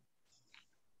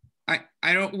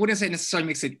 I wouldn't say it necessarily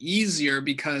makes it easier,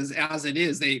 because as it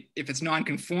is, if it's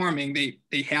non-conforming,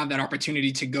 they have that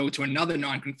opportunity to go to another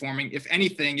non-conforming. If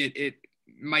anything, it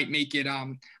might make it a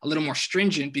little more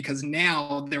stringent, because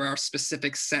now there are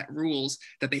specific set rules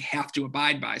that they have to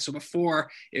abide by. So before,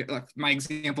 my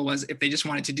example was, if they just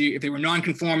wanted to if they were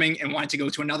non-conforming and wanted to go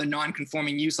to another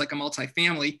non-conforming use like a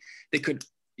multifamily, they could,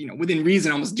 within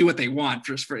reason, almost do what they want.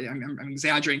 I'm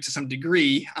exaggerating to some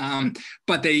degree,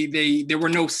 but there were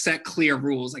no set clear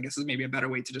rules, I guess is maybe a better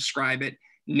way to describe it.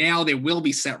 Now there will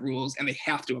be set rules, and they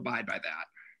have to abide by that.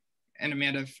 And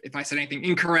Amanda, if I said anything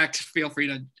incorrect, feel free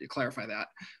to clarify that.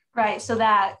 Right, so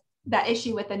that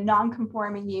issue with the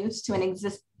non-conforming use to an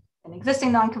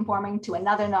existing non-conforming to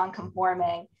another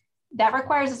non-conforming, that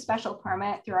requires a special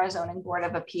permit through our zoning board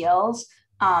of appeals.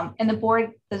 And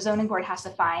the zoning board has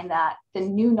to find that the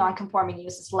new non-conforming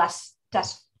use is less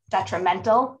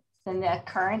detrimental than the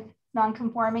current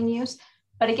non-conforming use.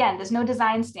 But again, there's no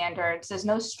design standards, there's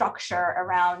no structure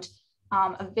around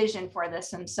a vision for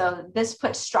this. And so this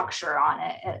puts structure on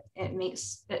it. It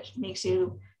makes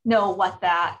you know what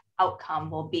that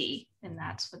outcome will be, and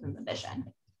that's within the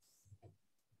vision.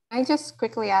 I just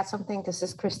quickly add something. This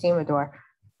is Christine Medor.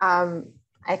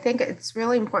 I think it's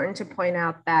really important to point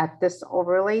out that this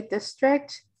overlay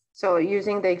district, so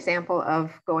using the example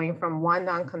of going from one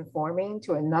non-conforming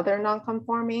to another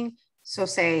non-conforming. So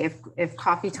say if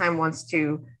Coffee Time wants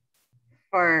to,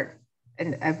 for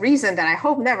a reason that I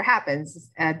hope never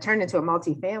happens, turn into a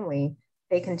multifamily,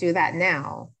 they can do that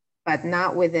now, but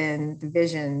not within the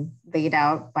vision laid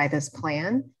out by this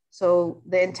plan. So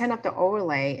the intent of the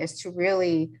overlay is to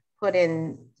really put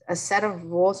in a set of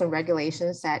rules and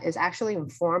regulations that is actually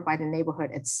informed by the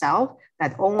neighborhood itself,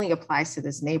 that only applies to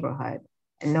this neighborhood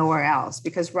and nowhere else.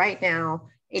 Because right now,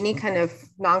 any kind of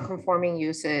non-conforming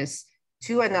uses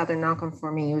to another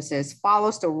non-conforming uses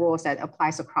follows the rules that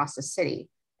applies across the city.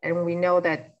 And we know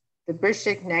that the Bridge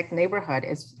Street Neck neighborhood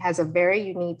has a very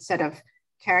unique set of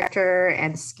character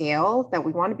and scale that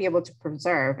we want to be able to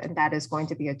preserve, and that is going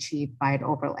to be achieved by an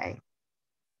overlay.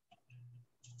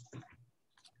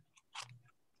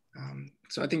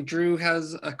 So I think Drew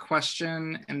has a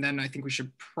question, and then I think we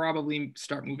should probably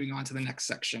start moving on to the next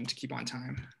section to keep on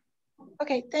time.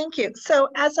 Okay, thank you. So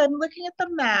as I'm looking at the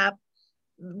map,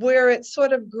 where it's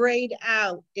sort of grayed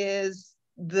out is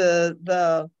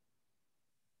the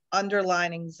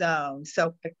underlining zone.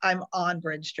 So I'm on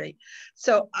Bridge Street.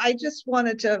 So I just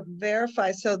wanted to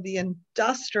verify, so the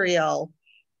industrial,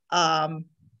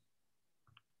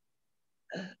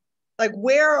 like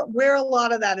where a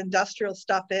lot of that industrial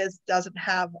stuff is, doesn't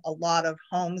have a lot of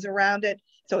homes around it.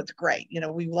 So it's great. You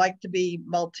know, we like to be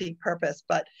multi-purpose,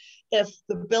 but if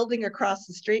the building across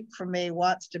the street from me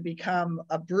wants to become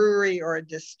a brewery or a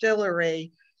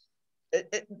distillery,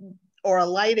 or a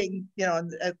lighting, you know,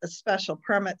 a special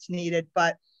permit's needed.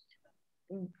 But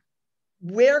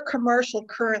where commercial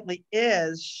currently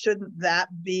is, shouldn't that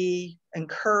be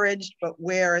encouraged? But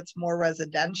where it's more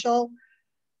residential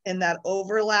in that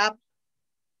overlap,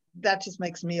 that just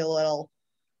makes me a little,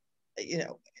 you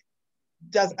know,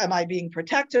 am I being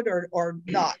protected or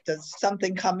not? Does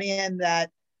something come in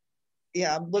that,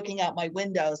 yeah, I'm looking out my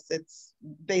windows, it's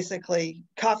basically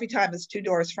coffee time is 2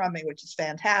 doors from me, which is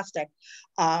fantastic.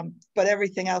 But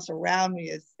everything else around me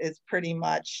is pretty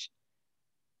much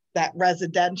that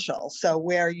residential. So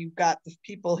where you've got the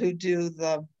people who do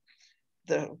the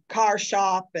car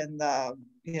shop and the,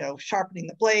 you know, sharpening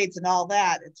the blades and all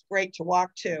that, it's great to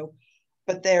walk to,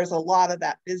 but there's a lot of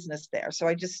that business there. So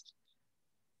I just,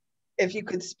 if you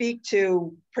could speak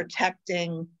to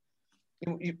protecting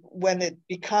when it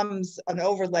becomes an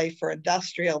overlay for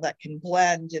industrial that can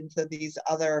blend into these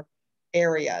other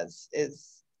areas,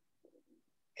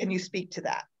 can you speak to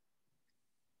that?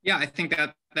 Yeah, I think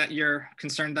that you're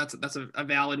concerned, that's a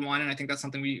valid one, and I think that's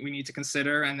something we need to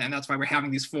consider, and that's why we're having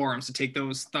these forums, to take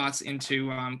those thoughts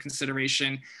into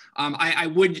consideration.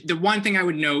 The one thing I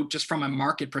would note, just from a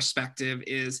market perspective,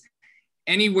 is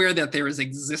anywhere that there is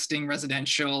existing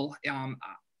residential,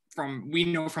 we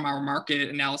know from our market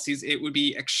analyses, it would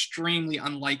be extremely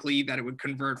unlikely that it would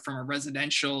convert from a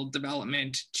residential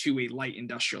development to a light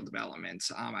industrial development.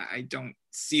 I don't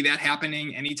see that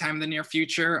happening anytime in the near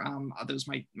future. Others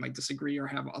might disagree or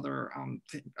have other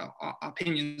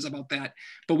opinions about that,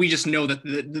 but we just know that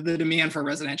the demand for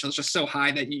residential is just so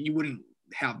high that you wouldn't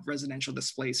have residential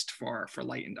displaced for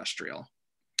light industrial.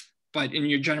 But in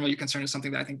your concern is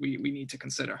something that I think we need to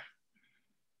consider.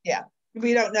 Yeah.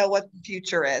 We don't know what the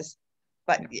future is,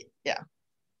 but yeah.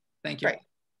 Thank you. Great.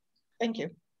 Thank you.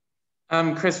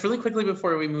 Chris, really quickly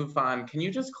before we move on, can you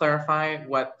just clarify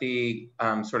what the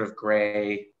sort of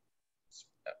gray,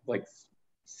 like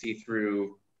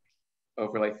see-through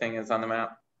overlay thing is on the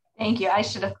map? Thank you. I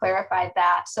should have clarified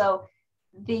that. So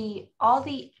all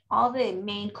the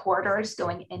main corridors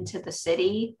going into the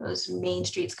city, those main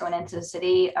streets going into the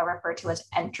city, are referred to as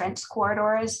entrance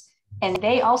corridors. And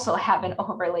they also have an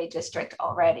overlay district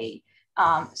already.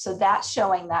 So that's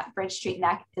showing that Bridge Street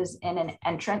Neck is in an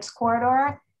entrance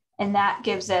corridor, and that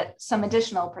gives it some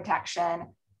additional protection.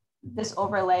 This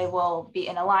overlay will be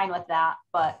in line with that,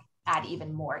 but add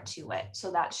even more to it. So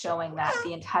that's showing that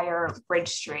the entire Bridge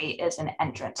Street is an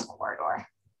entrance corridor.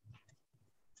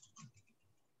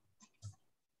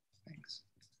 Thanks.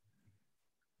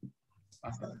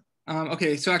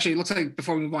 Okay, so actually it looks like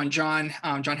before we move on, John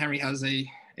Henry has a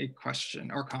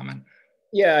question or comment.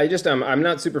 Yeah, I just I'm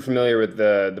not super familiar with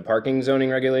the parking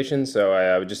zoning regulations, so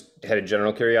I just had a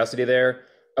general curiosity there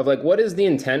of like, what is the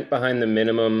intent behind the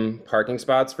minimum parking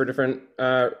spots for different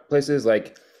places?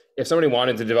 Like, if somebody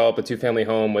wanted to develop a 2-family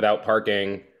home without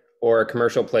parking, or a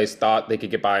commercial place thought they could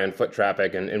get by on foot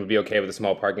traffic and would be okay with a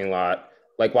small parking lot,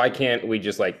 like, why can't we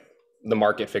just like the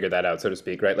market figure that out, so to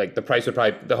speak, right? Like the price would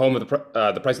probably,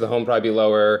 the price of the home probably be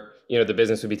lower. You know, the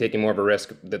business would be taking more of a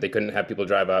risk that they couldn't have people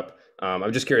drive up.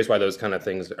 I'm just curious why those kind of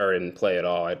things are in play at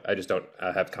all. I just don't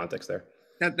have context there.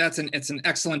 It's an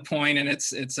excellent point, and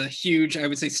it's a huge, I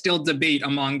would say, still debate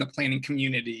among the planning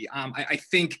community. I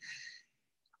think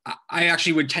I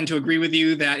actually would tend to agree with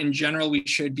you that in general we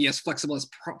should be as flexible as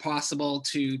possible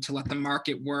to let the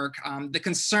market work. The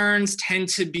concerns tend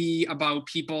to be about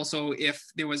people. So if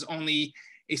there was only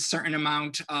a certain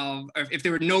amount of, if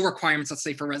there were no requirements, let's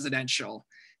say for residential,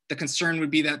 the concern would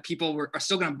be that people are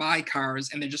still going to buy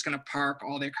cars and they're just going to park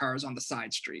all their cars on the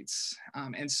side streets.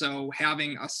 And so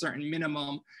having a certain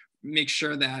minimum, make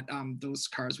sure that those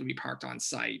cars would be parked on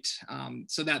site.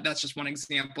 So that's just one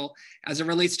example. As it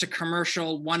relates to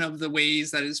commercial, one of the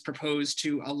ways that is proposed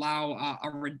to allow a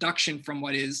reduction from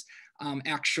what is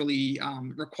actually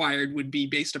required would be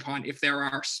based upon if there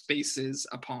are spaces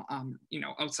upon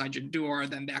outside your door,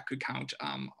 then that could count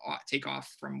take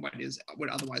off from what would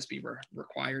otherwise be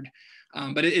required.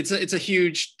 But it's a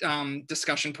huge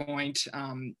discussion point.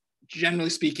 Generally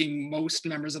speaking, most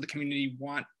members of the community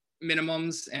want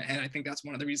minimums, and I think that's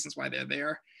one of the reasons why they're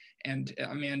there. And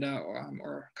Amanda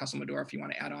or Councilor Madore, if you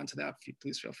want to add on to that,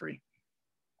 please feel free.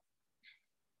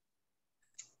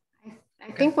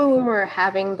 I think when we were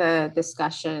having the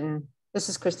discussion, this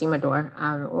is Christine Madore,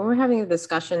 when we were having a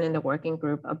discussion in the working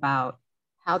group about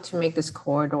how to make this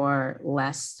corridor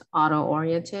less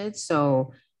auto-oriented.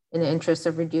 So in the interest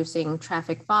of reducing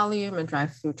traffic volume and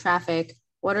drive-through traffic,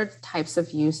 what are the types of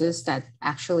uses that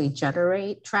actually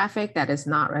generate traffic that is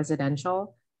not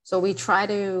residential? So we try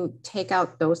to take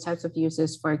out those types of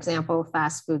uses. For example,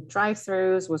 fast food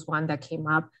drive-throughs was one that came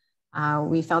up.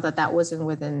 We felt that that wasn't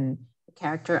within the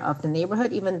character of the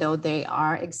neighborhood, even though they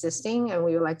are existing and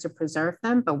we would like to preserve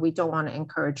them, but we don't want to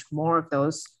encourage more of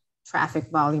those traffic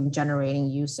volume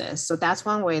generating uses. So that's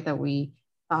one way that we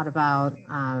thought about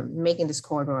making this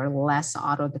corridor less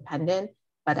auto dependent.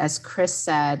 But as Chris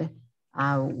said,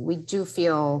 we do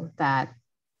feel that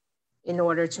in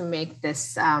order to make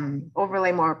this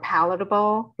overlay more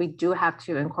palatable, we do have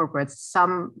to incorporate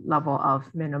some level of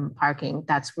minimum parking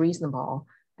that's reasonable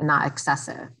and not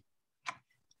excessive.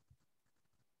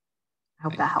 I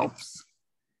hope that helps.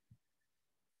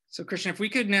 So Christian, if we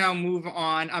could now move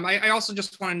on. I also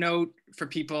just want to note for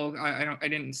people, I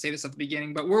didn't say this at the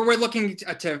beginning, but we're looking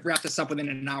to wrap this up within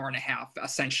an hour and a half,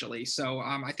 essentially. So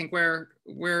I think we're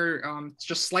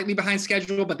just slightly behind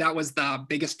schedule, but that was the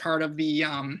biggest part of the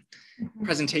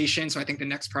presentation. So I think the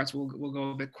next parts will go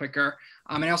a bit quicker.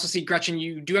 And I also see, Gretchen,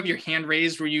 you do have your hand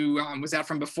raised. Were you, was that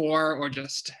from before or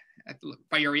just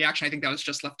by your reaction? I think that was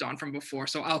just left on from before.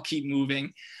 So I'll keep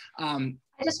moving.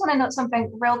 I just want to note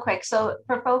something real quick. So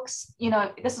for folks,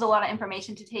 this is a lot of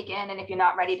information to take in, and if you're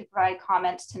not ready to provide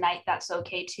comments tonight, that's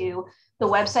okay too. The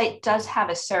website does have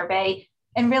a survey,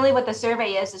 and really what the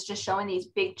survey is just showing these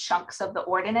big chunks of the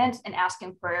ordinance and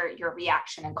asking for your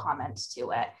reaction and comments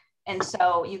to it. And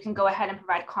so you can go ahead and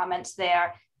provide comments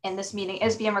there. And this meeting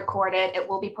is being recorded. It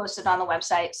will be posted on the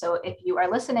website. So if you are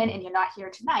listening and you're not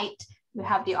here tonight, you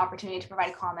have the opportunity to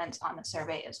provide comments on the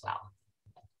survey as well.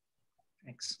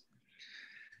 Thanks.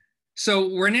 So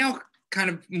we're now kind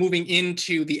of moving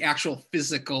into the actual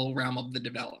physical realm of the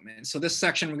development. So this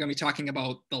section, we're going to be talking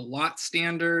about the lot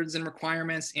standards and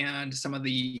requirements and some of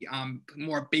the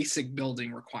more basic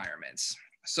building requirements.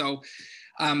 So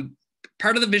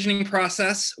part of the visioning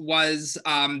process was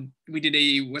we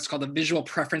did what's called a visual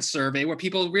preference survey, where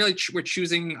people really were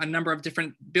choosing a number of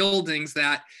different buildings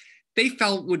that they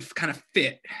felt would kind of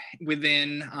fit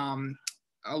within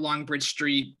along Bridge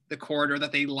Street, the corridor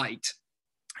that they liked.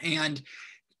 And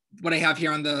what I have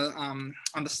here on the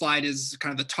slide is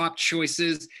kind of the top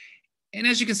choices. And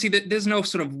as you can see, that there's no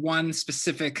sort of one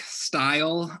specific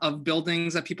style of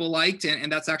buildings that people liked.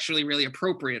 And that's actually really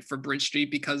appropriate for Bridge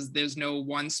Street because there's no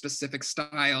one specific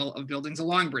style of buildings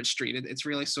along Bridge Street. It's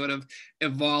really sort of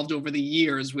evolved over the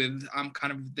years with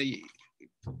kind of the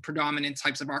predominant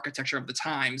types of architecture of the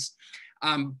times.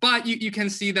 But you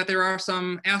can see that there are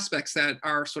some aspects that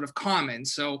are sort of common.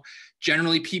 So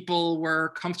generally people were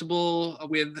comfortable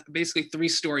with basically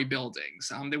 3-story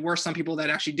buildings. There were some people that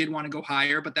actually did want to go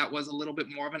higher, but that was a little bit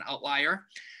more of an outlier.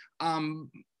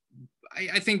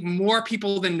 I think more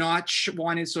people than not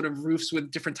wanted sort of roofs with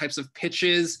different types of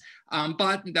pitches,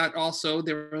 but that also,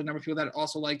 there were a number of people that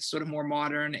also liked sort of more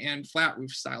modern and flat roof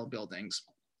style buildings.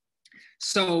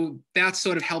 So that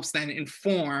sort of helps then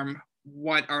inform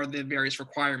what are the various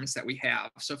requirements that we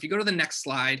have. So if you go to the next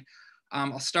slide,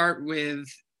 I'll start with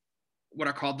what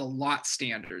are called the lot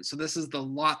standards. So this is the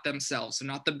lot themselves, so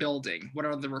not the building. What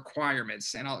are the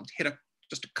requirements? And I'll hit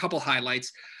just a couple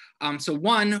highlights. So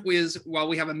one is, well,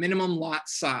 we have a minimum lot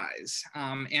size,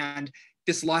 and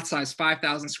this lot size,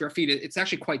 5,000 square feet, it's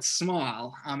actually quite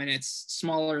small, and it's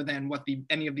smaller than what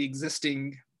any of the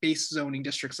existing base zoning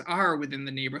districts are within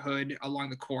the neighborhood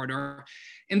along the corridor.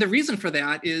 And the reason for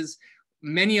that is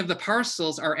many of the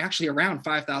parcels are actually around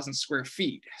 5,000 square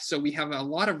feet. So we have a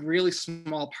lot of really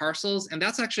small parcels, and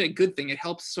that's actually a good thing. It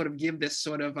helps sort of give this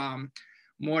sort of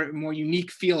more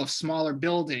unique feel of smaller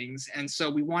buildings. And so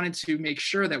we wanted to make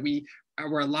sure that we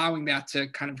we're allowing that to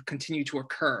kind of continue to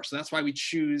occur. So that's why we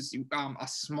choose a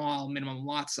small minimum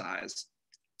lot size.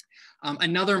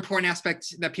 Another important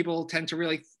aspect that people tend to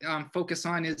really focus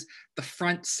on is the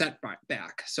front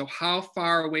setback. So how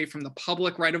far away from the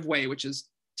public right-of-way, which is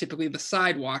typically the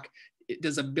sidewalk,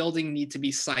 does a building need to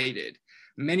be sited?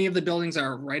 Many of the buildings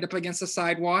are right up against the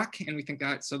sidewalk, and we think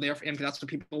that, so therefore, and that's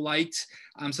what people liked.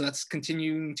 So that's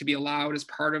continuing to be allowed as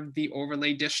part of the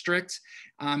overlay district.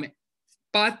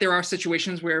 But there are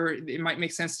situations where it might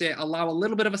make sense to allow a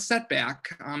little bit of a setback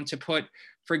to put,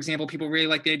 for example, people really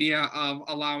like the idea of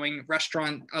allowing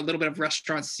a little bit of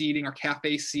restaurant seating or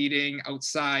cafe seating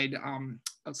outside,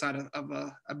 outside of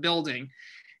a building.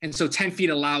 And so 10 feet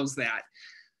allows that.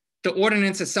 The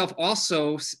ordinance itself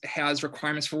also has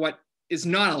requirements for what is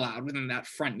not allowed within that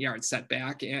front yard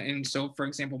setback. And so, for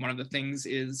example, one of the things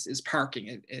is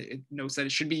parking. It notes that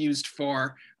it should be used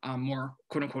for more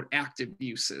quote unquote active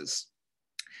uses.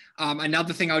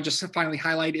 Another thing I'll just finally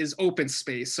highlight is open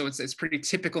space. So it's pretty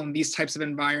typical in these types of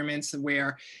environments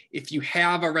where if you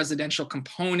have a residential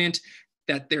component,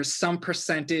 that there's some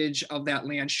percentage of that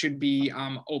land should be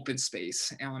open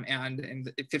space.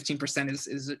 And 15%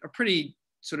 is a pretty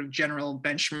sort of general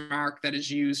benchmark that is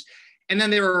used. And then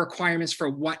there are requirements for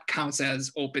what counts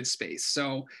as open space.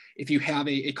 So if you have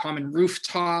a common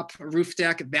rooftop, a roof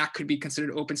deck, that could be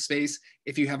considered open space.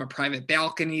 If you have a private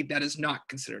balcony, that is not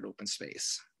considered open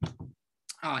space.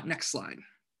 Next slide.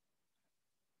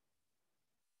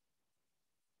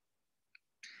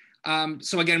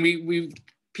 So again,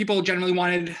 people generally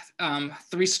wanted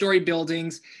 3-story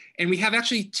buildings, and we have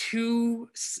actually 2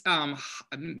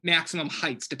 maximum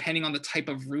heights depending on the type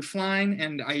of roof line.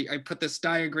 And I put this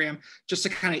diagram just to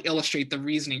kind of illustrate the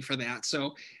reasoning for that.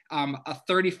 So a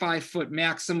 35-foot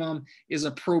maximum is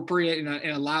appropriate and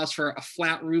it allows for a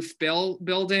flat roof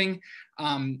building.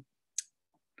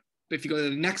 If you go to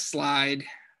the next slide,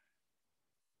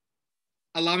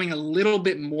 allowing a little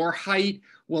bit more height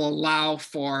will allow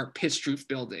for pitched roof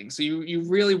buildings. So you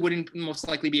really wouldn't most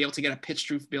likely be able to get a pitched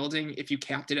roof building if you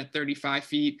capped it at 35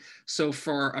 feet. So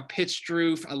for a pitched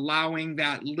roof, allowing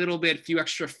that little bit, few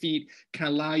extra feet can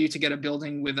allow you to get a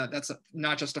building with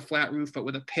not just a flat roof, but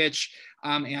with a pitch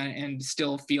and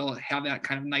still have that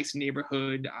kind of nice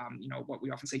neighborhood, what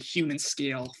we often say human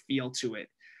scale feel to it.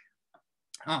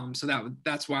 So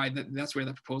that's where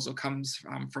the proposal comes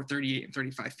for 38 and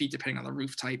 35 feet, depending on the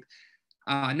roof type.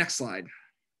 Next slide.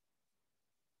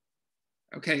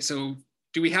 Okay, so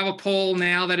do we have a poll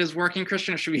now that is working,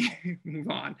 Christian, or should we move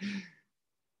on?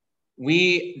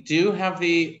 We do have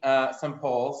some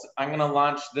polls. I'm going to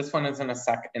launch, this one is in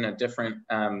a different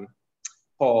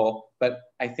poll, but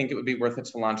I think it would be worth it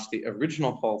to launch the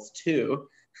original polls too,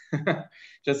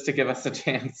 just to give us a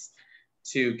chance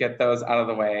to get those out of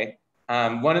the way.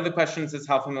 One of the questions is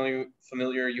how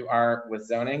familiar you are with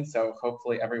zoning. So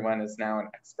hopefully everyone is now an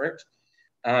expert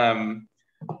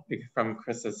from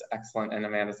Chris's excellent and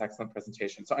Amanda's excellent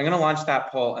presentation. So I'm going to launch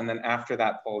that poll, and then after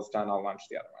that poll is done, I'll launch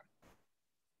the other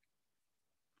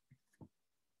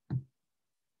one.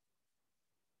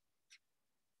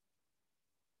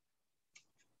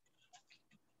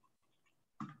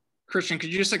 Christian,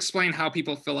 could you just explain how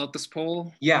people fill out this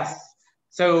poll? Yes.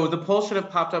 So the poll should have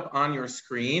popped up on your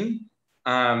screen.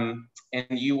 And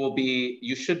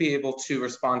you should be able to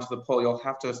respond to the poll. You'll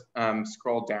have to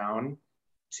scroll down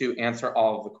to answer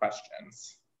all of the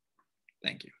questions.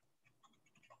 Thank you.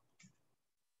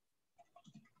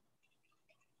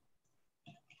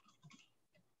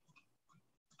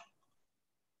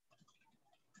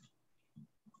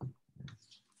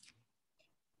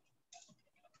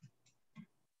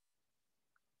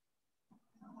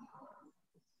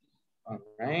 All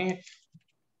right.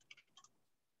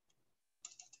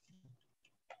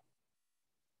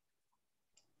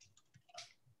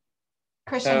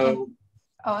 Christian,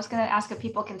 I was going to ask if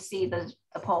people can see the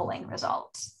polling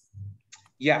results.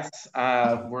 Yes,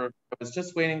 I was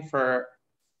just waiting for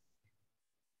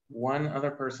one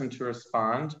other person to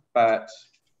respond, but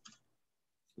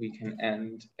we can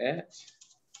end it.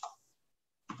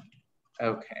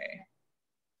 Okay.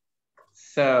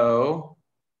 So,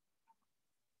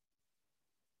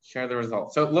 share the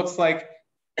results. So it looks like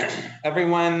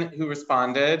everyone who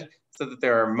responded said that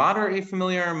they're moderately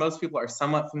familiar. Most people are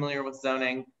somewhat familiar with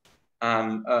zoning.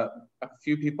 A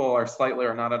few people are slightly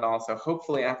or not at all. So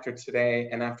hopefully after today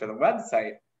and after the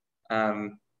website,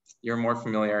 you're more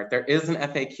familiar. There is an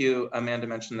FAQ, Amanda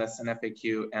mentioned this, an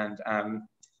FAQ and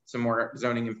some more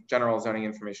general zoning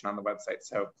information on the website.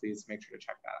 So please make sure to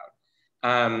check that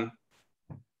out.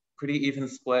 Pretty even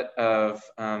split of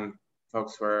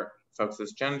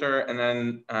folks' gender, and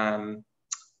then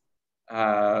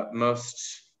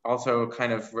most also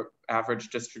kind of average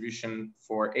distribution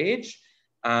for age.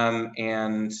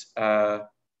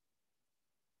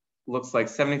 Looks like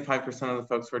 75% of the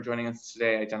folks who are joining us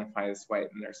today identify as white,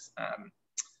 and there's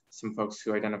some folks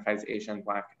who identify as Asian,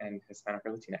 Black, and Hispanic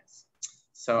or Latinx.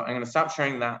 So I'm going to stop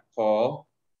sharing that poll,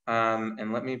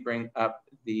 and let me bring up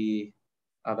the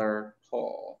other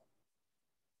poll.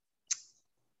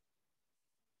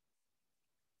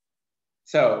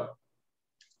 So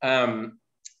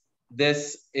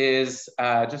this is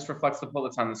just reflects the poll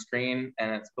that's on the screen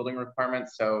and its building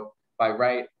requirements. So by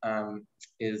right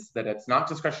is that it's not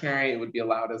discretionary. It would be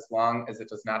allowed as long as it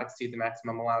does not exceed the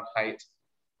maximum allowed height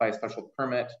by a special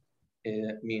permit.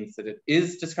 It means that it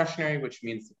is discretionary, which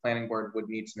means the planning board would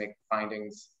need to make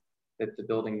findings that the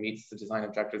building meets the design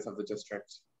objectives of the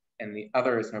district, and the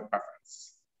other is no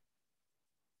preference.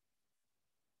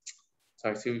 So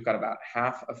I see we've got about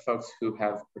half of folks who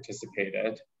have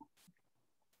participated.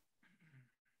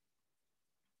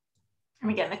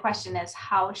 And again, the question is,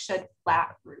 how should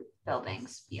flat roof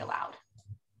buildings be allowed?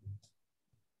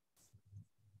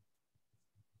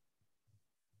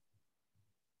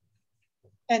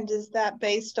 And is that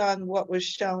based on what was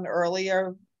shown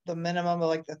earlier, the minimum of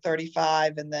like the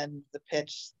 35 and then the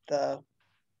pitch, the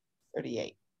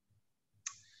 38?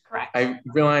 Correct. I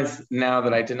realize now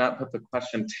that I did not put the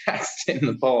question text in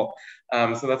the poll,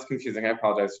 so that's confusing. I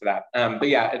apologize for that. But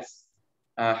yeah, it's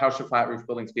how should flat roof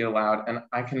buildings be allowed? And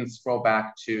I can scroll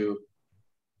back to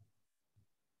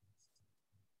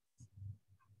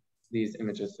these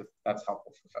images if that's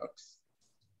helpful for folks.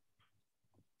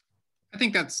 I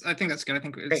think that's good. I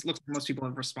think it looks like most people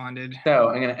have responded. So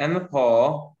I'm going to end the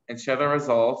poll and share the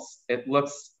results. It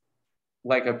looks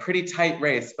like a pretty tight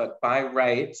race, but by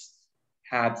right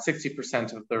had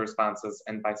 60% of the responses,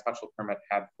 and by special permit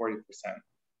had 40%.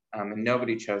 And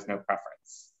nobody chose no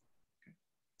preference.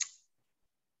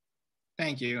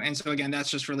 Thank you. And so again, that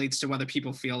just relates to whether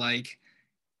people feel like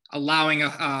allowing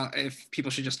if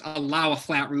people should just allow a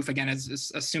flat roof, again,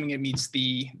 as assuming it meets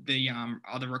the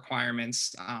other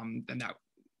requirements, then that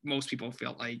most people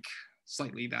feel like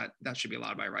slightly that should be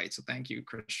allowed by right. So thank you,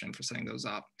 Christian, for setting those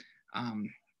up.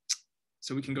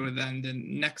 So we can go to then the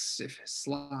next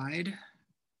slide.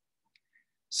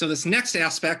 So this next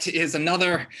aspect is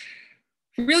another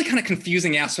really kind of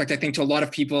confusing aspect, I think, to a lot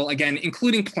of people, again,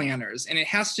 including planners. And it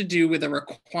has to do with a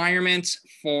requirement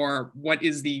for what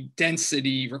is the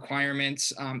density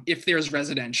requirement if there's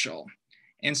residential.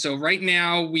 And so right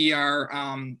now we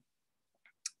are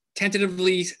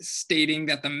tentatively stating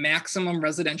that the maximum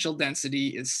residential density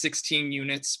is 16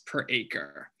 units per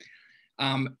acre.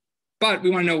 But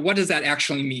we want to know, what does that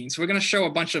actually mean? So we're going to show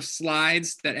a bunch of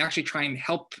slides that actually try and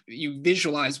help you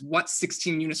visualize what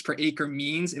 16 units per acre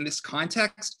means in this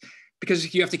context,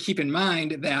 because you have to keep in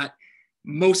mind that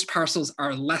most parcels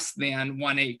are less than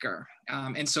 1 acre.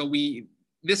 And so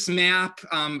this map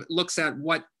looks at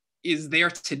what is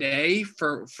there today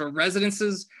for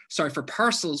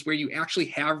parcels where you actually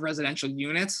have residential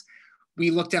units. We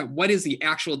looked at what is the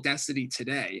actual density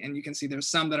today. And you can see there's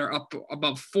some that are up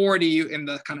above 40 in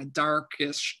the kind of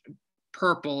darkish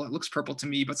purple. It looks purple to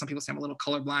me, but some people say I'm a little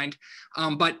colorblind.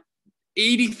 But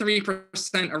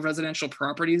 83% of residential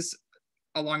properties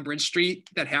along Bridge Street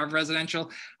that have residential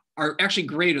are actually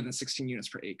greater than 16 units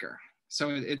per acre. So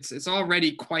it's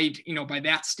already quite, by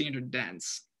that standard,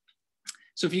 dense.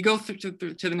 So if you go to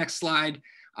the next slide,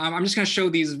 I'm just going to show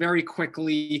these very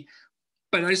quickly.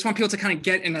 But I just want people to kind of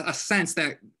get in a sense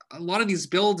that a lot of these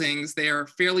buildings, they are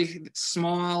fairly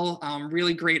small,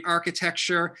 really great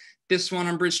architecture. This one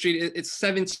on Bridge Street, it's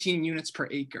 17 units per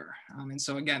acre. And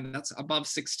so again, that's above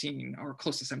 16 or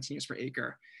close to 17 units per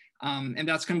acre. And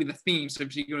that's going to be the theme. So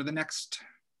if you go to the next.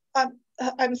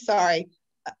 I'm sorry.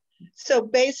 So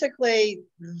basically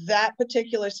that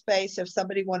particular space, if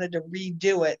somebody wanted to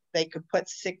redo it, they could put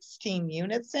 16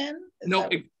 units in? No,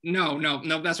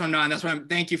 that's what I'm not.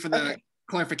 Thank you for the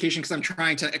clarification, because I'm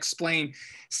trying to explain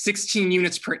 16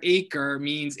 units per acre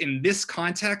means in this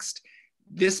context,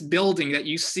 this building that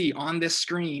you see on this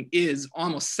screen is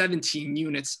almost 17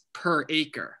 units per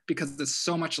acre because it's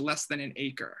so much less than an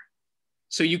acre.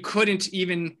 So you couldn't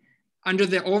even, under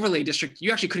the overlay district,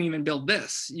 you actually couldn't even build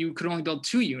this. You could only build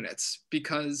 2 units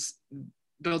because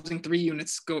building 3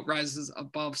 units rises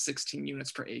above 16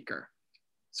 units per acre.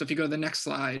 So if you go to the next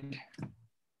slide.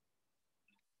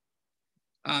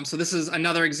 So this is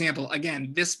another example.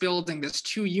 Again, this building, there's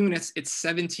 2 units, it's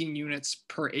 17 units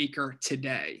per acre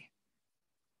today.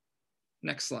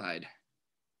 Next slide.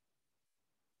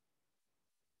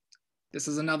 This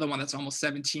is another one that's almost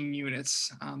 17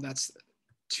 units. That's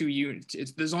 2 units.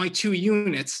 There's only 2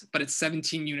 units, but it's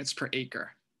 17 units per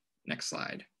acre. Next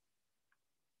slide.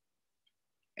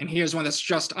 And here's one that's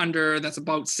just under, that's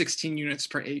about 16 units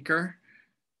per acre.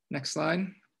 Next slide.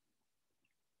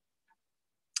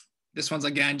 This one's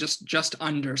again, just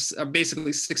under,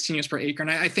 basically 16 units per acre.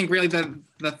 And I think really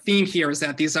the theme here is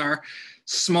that these are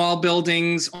small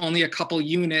buildings, only a couple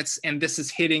units, and this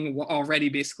is hitting already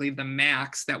basically the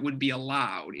max that would be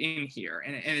allowed in here.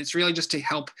 And it's really just to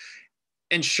help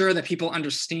ensure that people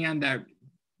understand that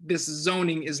this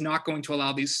zoning is not going to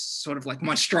allow these sort of like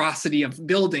monstrosity of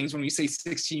buildings. When we say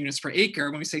 16 units per acre,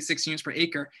 when we say 16 units per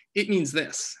acre, it means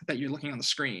this that you're looking on the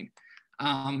screen.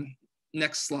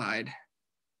 Next slide.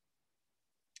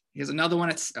 Here's another one.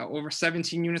 It's over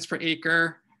 17 units per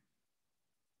acre.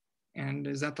 And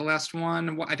is that the last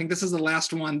one? Well, I think this is the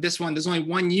last one. This one, there's only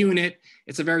one unit.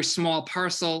 It's a very small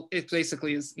parcel. It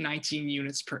basically is 19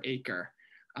 units per acre.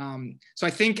 So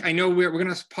I know we're going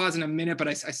to pause in a minute, but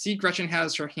I see Gretchen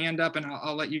has her hand up, and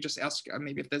I'll let you just ask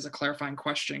maybe if there's a clarifying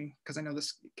question, because I know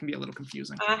this can be a little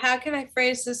confusing. How can I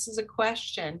phrase this as a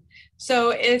question?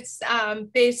 So it's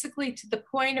basically to the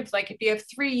point of like, if you have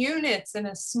 3 units in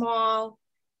a small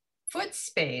foot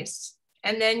space,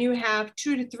 and then you have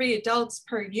 2 to 3 adults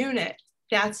per unit,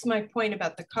 that's my point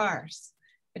about the cars.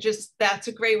 That's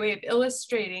a great way of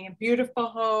illustrating a beautiful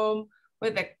home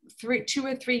with 2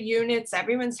 or 3 units.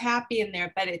 Everyone's happy in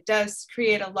there, but it does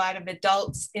create a lot of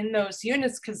adults in those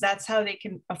units because that's how they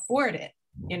can afford it,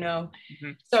 you know?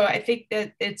 Mm-hmm. So I think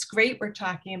that it's great we're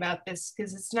talking about this,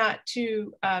 because it's not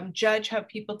to judge how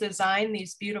people design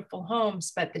these beautiful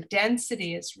homes, but the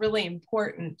density is really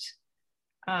important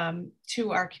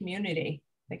to our community.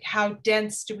 Like, how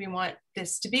dense do we want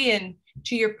this to be? And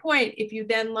to your point, if you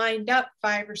then lined up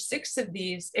 5 or 6 of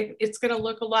these, it's going to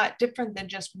look a lot different than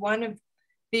just one of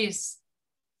these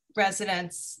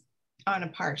residents on a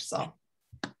parcel.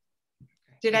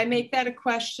 Did I make that a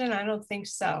question? I don't think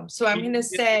so. So I'm going to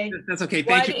say, that's okay.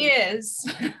 Thank you. Is?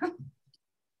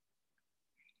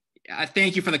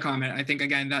 Thank you for the comment. I think,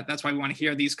 again, that's why we want to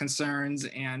hear these concerns,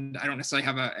 and I don't necessarily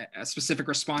have a specific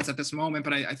response at this moment,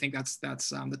 but I think that's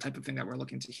the type of thing that we're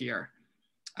looking to hear.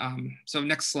 So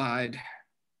next slide.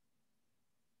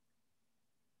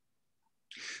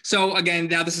 So again,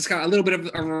 now this is kind of a little bit of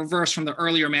a reverse from the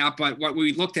earlier map, but what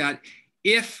we looked at,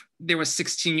 if there was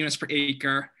 16 units per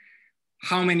acre,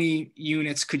 how many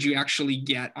units could you actually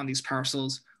get on these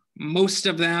parcels? Most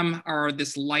of them are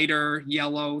this lighter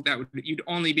yellow that you'd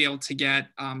only be able to get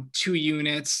 2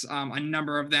 units. A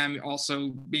number of them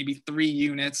also maybe 3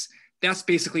 units. That's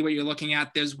basically what you're looking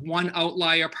at. There's one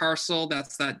outlier parcel,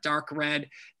 that's that dark red.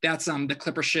 That's the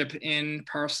Clipper Ship Inn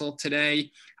parcel today.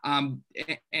 And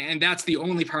that's the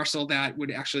only parcel that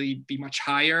would actually be much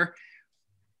higher.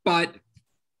 But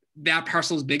that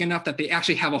parcel is big enough that they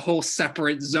actually have a whole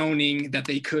separate zoning that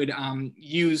they could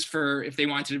use for, if they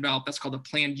wanted to develop, that's called a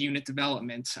planned unit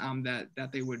development, that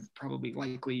they would probably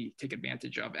likely take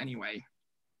advantage of anyway.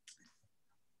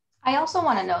 I also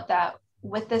want to note that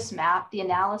with this map, the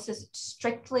analysis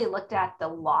strictly looked at the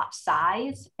lot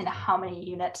size and how many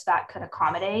units that could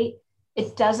accommodate.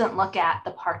 It doesn't look at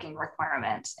the parking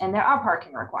requirements, and there are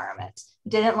parking requirements. It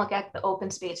didn't look at the open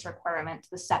space requirements,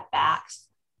 the setbacks.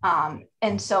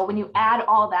 And so when you add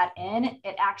all that in,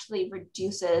 it actually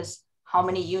reduces how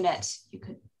many units you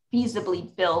could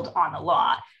feasibly build on the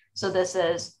lot. So this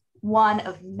is one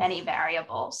of many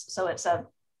variables. So it's a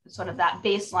sort of that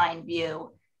baseline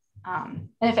view. And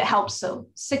if it helps, so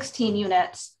 16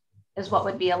 units is what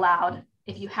would be allowed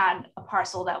if you had a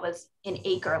parcel that was an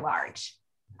acre large.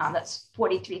 That's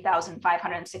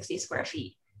 43,560 square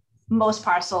feet. Most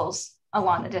parcels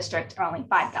along the district are only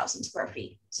 5,000 square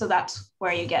feet. So that's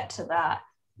where you get to the,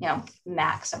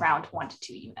 max around 1 to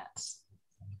 2 units.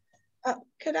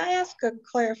 Could I ask a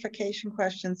clarification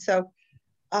question? So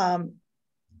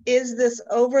is this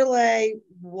overlay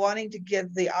wanting to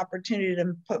give the opportunity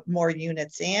to put more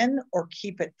units in or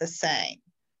keep it the same?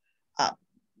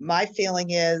 My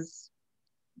feeling is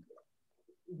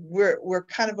we're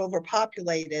kind of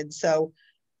overpopulated. So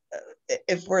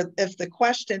if the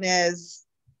question is,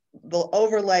 the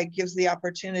overlay gives the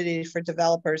opportunity for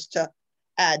developers to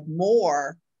add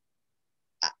more,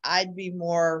 I'd be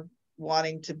more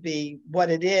wanting to be what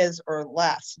it is or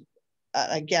less.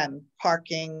 Again,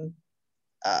 parking,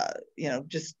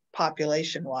 just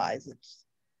population wise, it's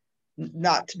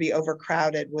not to be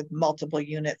overcrowded with multiple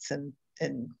units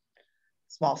in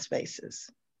small spaces.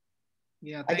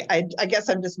 Yeah, I guess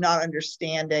I'm just not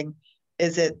understanding,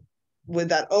 is it with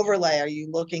that overlay, are you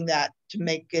looking at to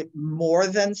make it more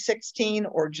than 16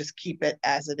 or just keep it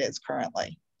as it is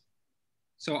currently?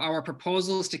 So our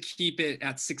proposal is to keep it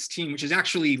at 16, which is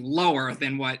actually lower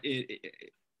than what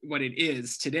what it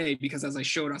is today, because as I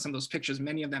showed on some of those pictures,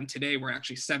 many of them today were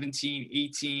actually 17,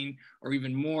 18, or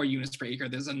even more units per acre.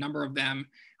 There's a number of them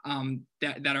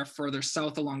that are further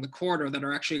south along the corridor that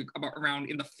are actually about around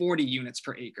in the 40 units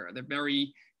per acre. They're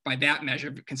very, by that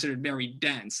measure, considered very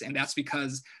dense. And that's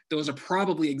because those are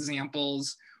probably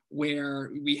examples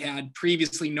where we had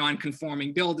previously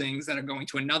non-conforming buildings that are going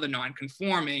to another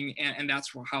non-conforming, and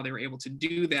that's how they were able to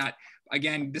do that.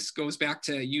 Again, this goes back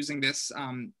to using this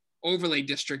overlay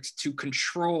district to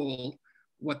control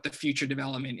what the future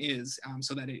development is,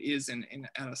 so that it is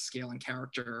at a scale and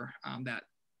character that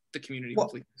the community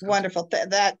hopefully. Wonderful.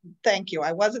 Thank you.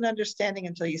 I wasn't understanding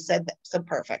until you said that. So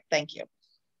perfect. Thank you.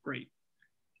 Great.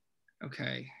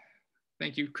 Okay.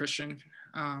 Thank you, Christian.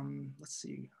 Let's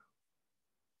see.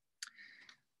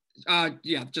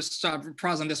 Yeah, just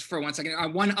pause on this for 1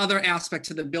 second. One other aspect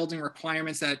to the building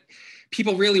requirements that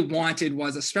people really wanted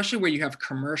was, especially where you have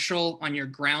commercial on your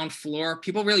ground floor,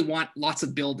 people really want lots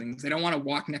of buildings. They don't want to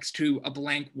walk next to a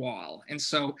blank wall. And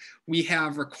so we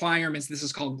have requirements, this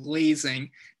is called glazing,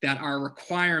 that are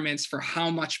requirements for how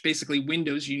much basically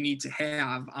windows you need to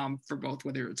have for both,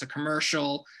 whether it's a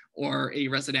commercial or a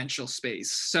residential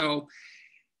space. So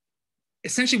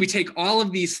essentially, we take all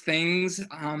of these things,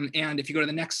 and if you go to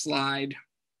the next slide,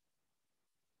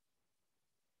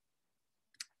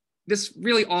 this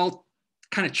really all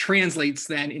kind of translates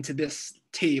then into this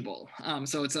table.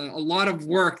 So it's a lot of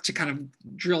work to kind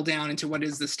of drill down into what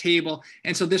is this table.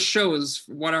 And so this shows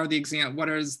what are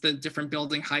the different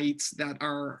building heights that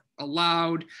are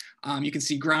allowed. You can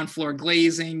see ground floor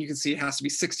glazing. You can see it has to be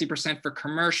 60% for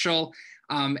commercial.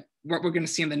 What we're going to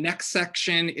see in the next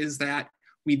section is that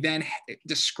we then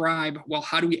describe, well,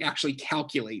 how do we actually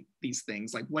calculate these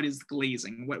things? Like, what is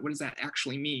glazing? What does that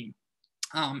actually mean?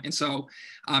 And so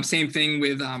same thing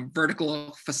with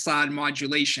vertical facade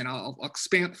modulation. I'll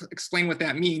explain what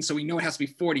that means. So we know it has to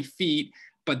be 40 feet,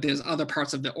 but there's other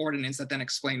parts of the ordinance that then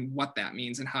explain what that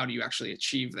means and how do you actually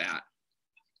achieve that.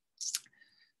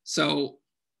 So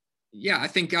yeah, I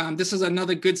think this is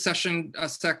another good session,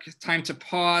 time to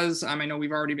pause. I know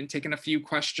we've already been taking a few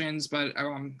questions, but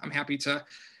I'm happy to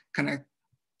kind of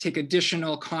take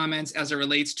additional comments as it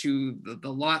relates to the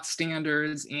lot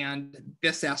standards and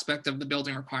this aspect of the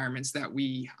building requirements that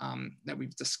we've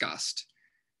discussed.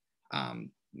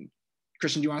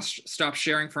 Christian, do you want to stop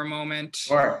sharing for a moment?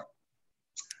 Sure.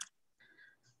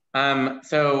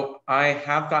 So I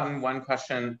have gotten one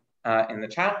question in the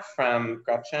chat from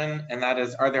Gretchen, and that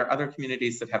is, are there other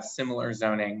communities that have similar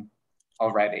zoning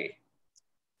already?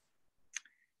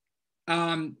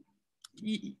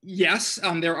 Yes,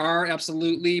 there are,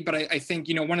 absolutely. But I think,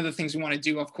 one of the things we want to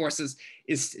do, of course, is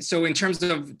so in terms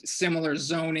of similar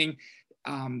zoning,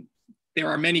 there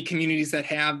are many communities that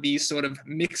have these sort of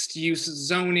mixed use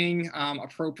zoning,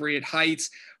 appropriate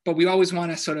heights, but we always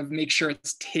want to sort of make sure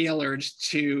it's tailored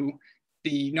to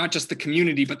not just the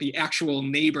community, but the actual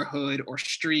neighborhood or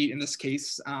street, in this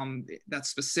case, that's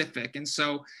specific. And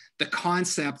so the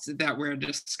concepts that we're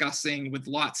discussing with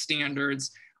lot standards,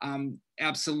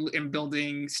 absolutely, and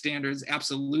building standards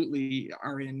absolutely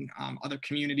are in other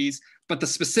communities, but the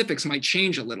specifics might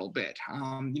change a little bit.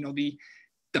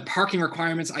 The parking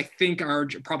requirements, I think, are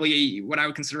probably what I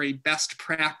would consider a best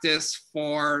practice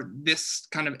for this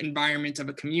kind of environment of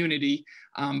a community.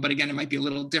 But again, it might be a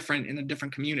little different in a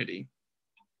different community.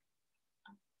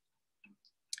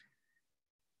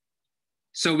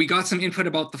 So we got some input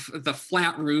about the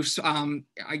flat roofs.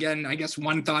 Again, I guess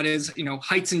one thought is,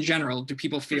 heights in general. Do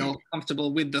people feel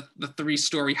comfortable with the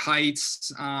 3-story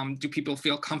heights? Do people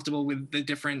feel comfortable with the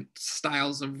different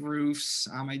styles of roofs?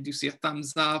 I do see a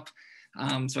thumbs up.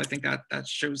 So I think that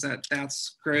shows that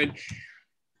that's good.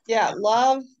 Yeah,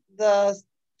 love the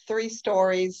 3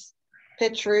 stories.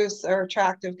 Pitch roofs are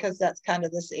attractive because that's kind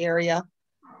of this area.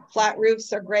 Flat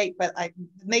roofs are great, but it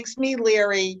makes me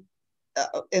leery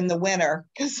in the winter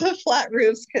because the flat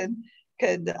roofs could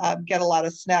get a lot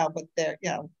of snow, but they're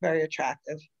very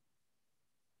attractive.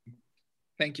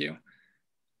 Thank you.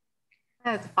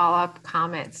 I have a follow-up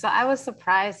comment. So I was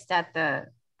surprised at the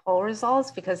poll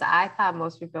results because I thought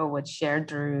most people would share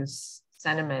Drew's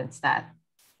sentiments that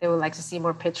they would like to see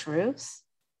more pitch roofs,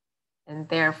 and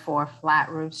therefore flat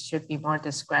roofs should be more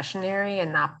discretionary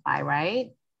and not by right.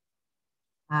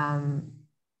 I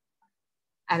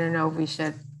don't know if we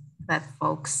should let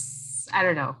folks, I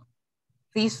don't know.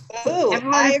 Please,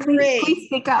 everyone, I agree. Please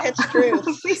speak up.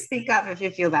 Please speak up if you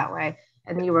feel that way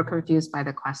and you were confused by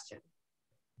the question.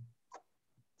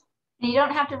 And you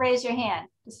don't have to raise your hand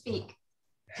to speak.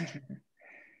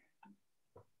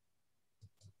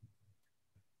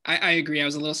 I agree. I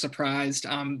was a little surprised.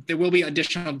 There will be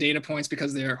additional data points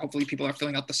because hopefully people are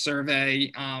filling out the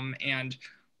survey, and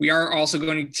We are also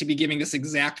going to be giving this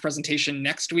exact presentation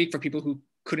next week for people who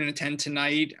couldn't attend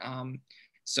tonight.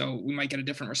 So we might get a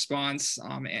different response.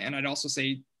 And I'd also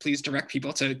say, please direct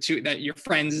people to that your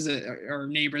friends or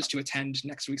neighbors to attend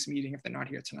next week's meeting if they're not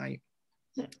here tonight.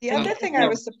 The other thing I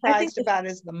was surprised about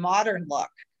is the modern look.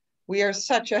 We are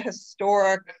such a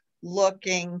historic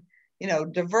looking,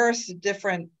 diverse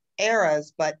different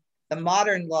eras, but the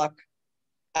modern look,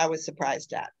 I was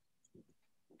surprised at.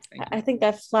 I think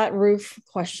that flat roof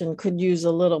question could use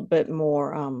a little bit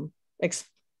more,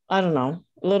 I don't know,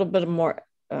 a little bit more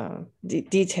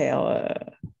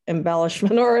detail,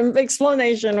 embellishment or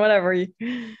explanation, whatever.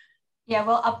 Yeah,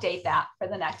 we'll update that for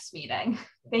the next meeting.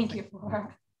 Thank you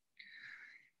for.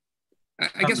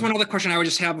 I guess one other question I would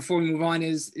just have before we move on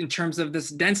is in terms of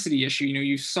this density issue.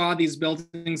 You saw these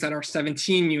buildings that are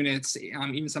 17 units,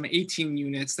 even some 18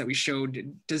 units that we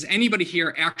showed. Does anybody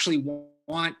here actually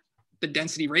want the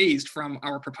density raised from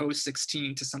our proposed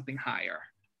 16 to something higher?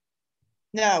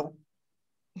 No.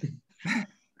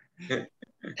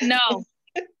 No.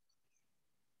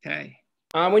 Okay.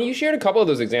 When you shared a couple of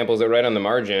those examples that were right on the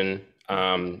margin,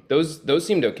 those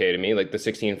seemed okay to me, like the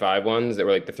 16.5 ones that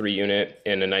were like the 3-unit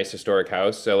in a nice historic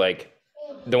house. So like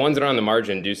the ones that are on the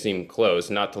margin do seem close,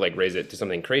 not to like raise it to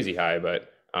something crazy high,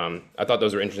 but I thought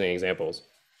those were interesting examples.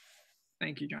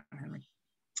 Thank you, John Henry.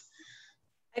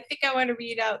 I think I want to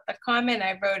read out the comment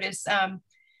I wrote is,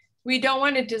 we don't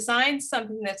want to design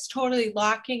something that's totally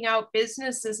locking out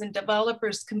businesses and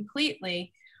developers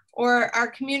completely, or our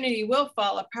community will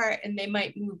fall apart and they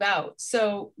might move out.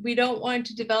 So we don't want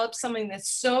to develop something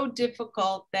that's so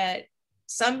difficult that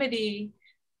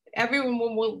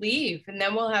everyone will leave and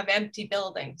then we'll have empty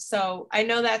buildings. So I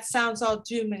know that sounds all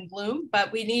doom and gloom,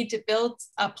 but we need to build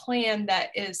a plan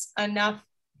that is enough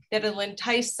that it'll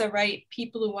entice the right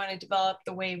people who want to develop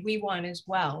the way we want as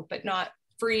well, but not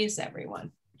freeze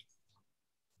everyone.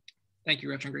 Thank you,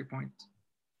 Gretchen, great point.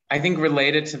 I think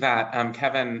related to that,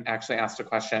 Kevin actually asked a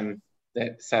question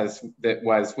that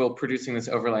was, will producing this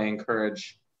overlay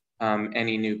encourage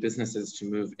any new businesses to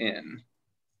move in?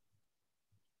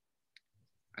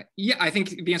 Yeah, I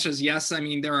think the answer is yes. I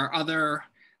mean, there are other,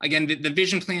 again, the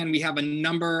vision plan, we have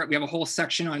a whole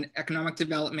section on economic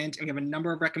development, and we have a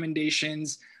number of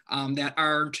recommendations that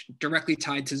aren't directly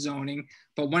tied to zoning.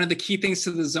 But one of the key things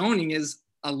to the zoning is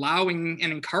allowing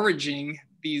and encouraging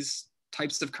these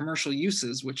types of commercial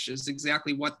uses, which is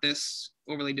exactly what this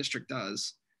overlay district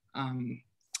does.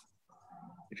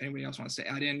 If anybody else wants to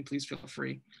add in, please feel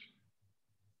free.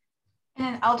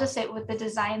 And I'll just say with the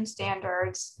design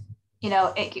standards,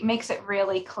 it makes it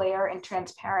really clear and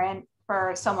transparent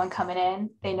for someone coming in.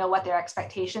 They know what their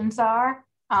expectations are.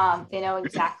 They know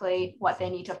exactly what they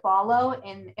need to follow.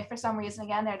 And if for some reason,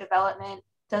 again, their development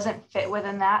doesn't fit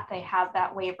within that, they have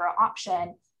that waiver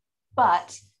option.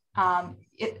 But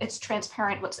it's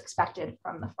transparent what's expected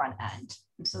from the front end.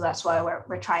 And so that's why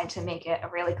we're trying to make it a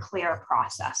really clear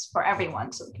process for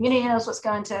everyone. So the community knows what's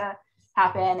going to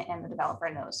happen and the developer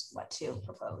knows what to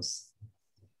propose.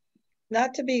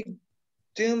 Not to be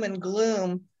doom and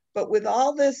gloom, but with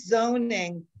all this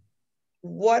zoning,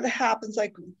 what happens?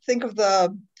 Like, think of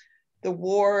the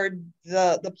ward,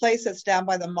 the place that's down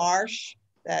by the marsh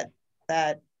that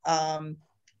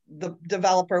the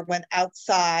developer went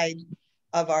outside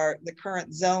of the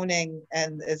current zoning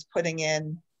and is putting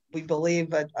in, we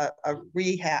believe, a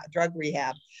drug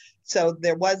rehab. So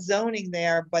there was zoning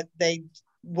there, but they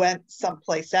went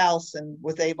someplace else and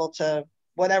was able to,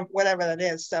 whatever that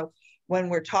is. So when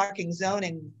we're talking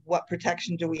zoning, what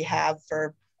protection do we have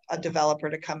for a developer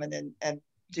to come in and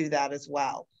do that as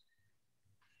well?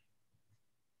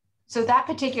 So that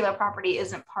particular property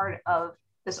isn't part of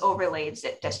this overlay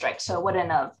district, so it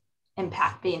wouldn't have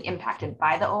being impacted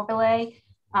by the overlay,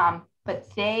 but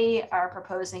they are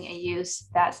proposing a use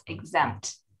that's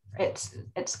exempt.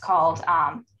 It's called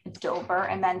Dover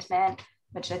Amendment,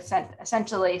 which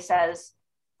essentially says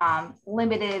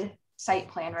limited site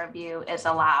plan review is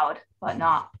allowed, but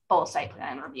not full site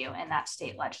plan review in that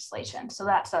state legislation. So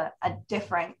that's a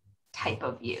different type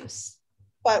of use.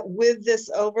 But with this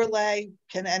overlay,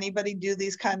 can anybody do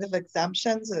these kinds of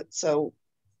exemptions?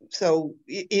 So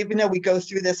even though we go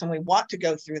through this and we want to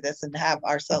go through this and have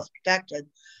ourselves protected,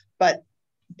 but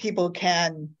people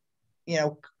can,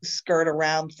 skirt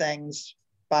around things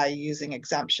by using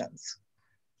exemptions.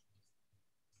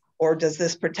 Or does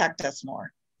this protect us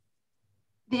more?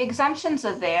 The exemptions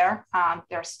are there.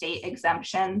 They're state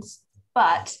exemptions,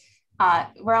 but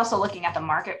we're also looking at the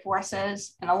market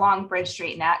forces, and along Bridge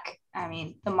Street Neck, I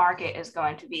mean, the market is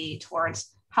going to be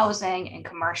towards housing and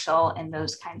commercial and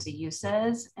those kinds of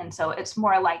uses. And so it's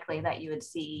more likely that you would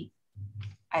see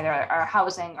either a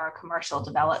housing or a commercial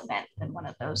development than one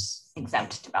of those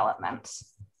exempt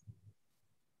developments.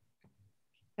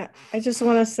 I just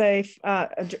want to say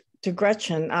to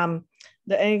Gretchen,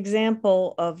 the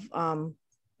example of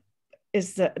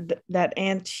is that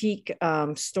antique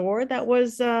store that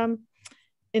was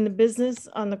in the business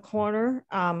on the corner.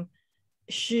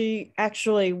 She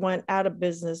actually went out of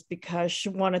business because she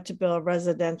wanted to build a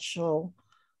residential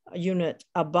unit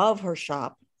above her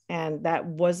shop, and that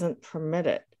wasn't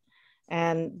permitted.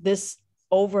 And this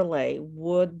overlay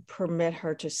would permit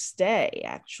her to stay,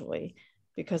 actually,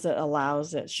 because it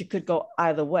allows it. She could go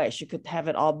either way. She could have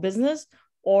it all business,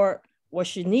 or what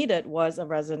she needed was a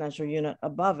residential unit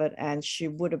above it, and she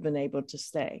would have been able to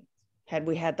stay had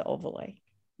we had the overlay.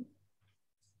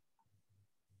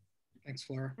 Thanks,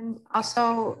 Flora. And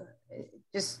also,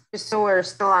 just so we're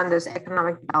still on this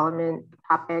economic development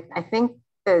topic, I think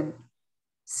the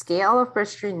scale of Bridge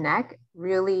Street Neck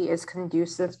really is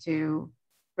conducive to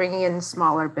bringing in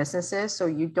smaller businesses. So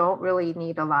you don't really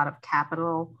need a lot of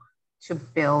capital to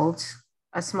build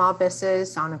a small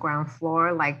business on the ground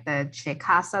floor, like the Che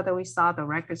Casa that we saw, the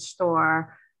record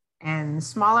store, and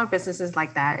smaller businesses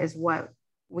like that is what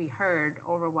we heard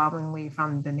overwhelmingly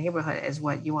from the neighborhood is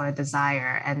what you want to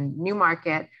desire. And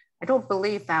Newmarket, I don't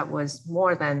believe that was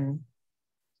more than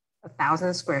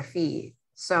 1,000 square feet.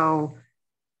 So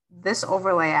this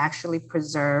overlay actually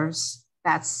preserves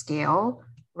that scale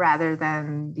rather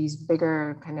than these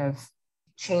bigger kind of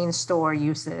chain store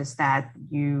uses that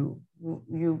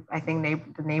I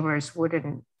think the neighbors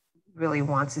wouldn't really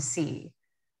want to see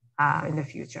in the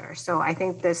future. So I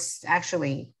think this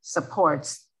actually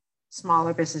supports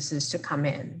smaller businesses to come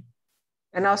in.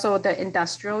 And also the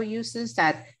industrial uses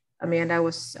that Amanda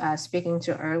was speaking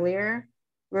to earlier,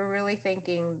 we're really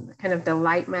thinking kind of the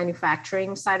light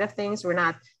manufacturing side of things. We're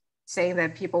not saying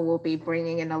that people will be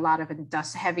bringing in a lot of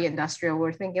heavy industrial.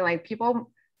 We're thinking like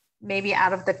people maybe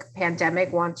out of the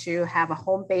pandemic want to have a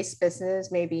home-based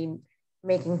business, maybe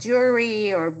making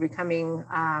jewelry or becoming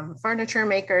furniture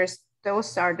makers.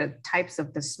 Those are the types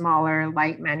of the smaller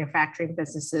light manufacturing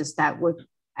businesses that would,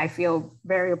 I feel,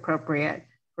 very appropriate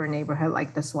for a neighborhood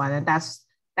like this one. And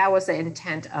that was the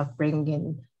intent of bringing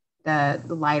in the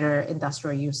lighter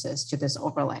industrial uses to this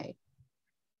overlay.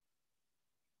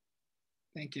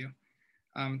 Thank you.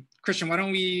 Christian, why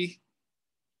don't we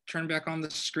turn back on the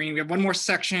screen? We have one more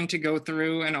section to go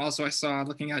through. And also I saw,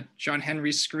 looking at John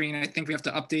Henry's screen, I think we have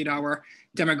to update our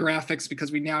demographics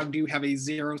because we now do have a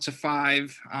 0 to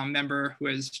 5 member who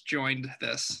has joined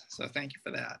this. So thank you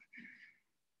for that.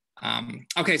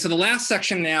 Okay, so the last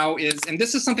section now is, and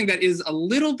this is something that is a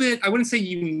little bit, I wouldn't say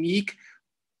unique,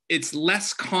 it's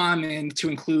less common to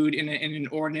include in an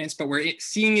ordinance, but we're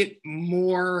seeing it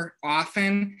more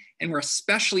often, and we're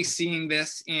especially seeing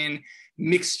this in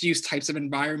mixed use types of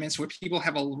environments where people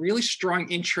have a really strong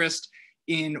interest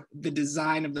in the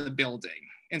design of the building.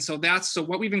 And so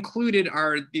what we've included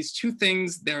are these two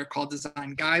things. They're called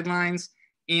design guidelines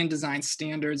and design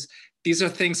standards. These are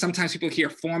things, sometimes people hear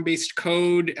form-based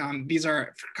code. These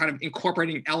are kind of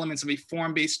incorporating elements of a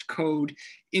form-based code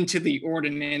into the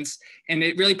ordinance, and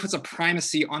it really puts a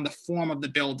primacy on the form of the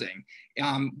building.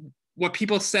 What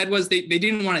people said was they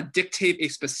didn't want to dictate a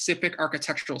specific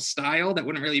architectural style that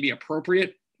wouldn't really be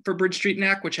appropriate for Bridge Street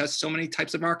Neck, which has so many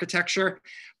types of architecture,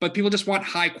 but people just want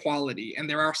high quality, and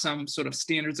there are some sort of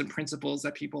standards and principles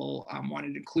that people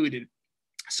wanted included.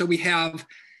 So we have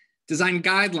design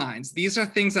guidelines. These are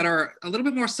things that are a little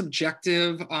bit more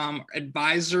subjective,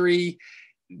 advisory.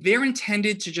 They're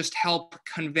intended to just help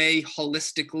convey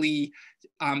holistically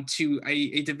to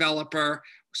a developer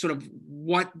sort of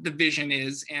what the vision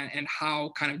is and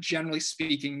how, kind of generally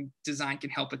speaking, design can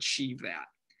help achieve that.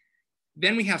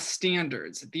 Then we have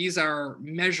standards. These are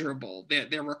measurable.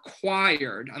 They're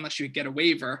required unless you get a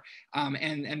waiver.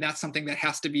 And that's something that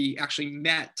has to be actually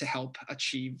met to help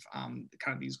achieve kind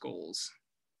of these goals.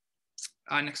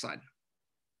 Next slide.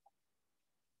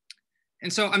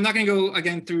 And so I'm not going to go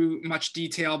again through much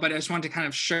detail, but I just wanted to kind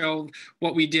of show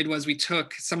what we did was we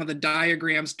took some of the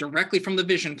diagrams directly from the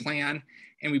vision plan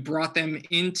and we brought them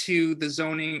into the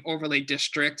zoning overlay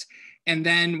district. And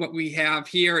then what we have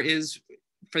here is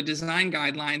for design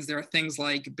guidelines, there are things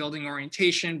like building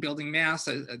orientation, building mass,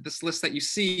 this list that you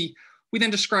see. We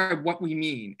then describe what we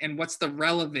mean and what's the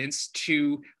relevance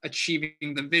to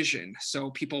achieving the vision. So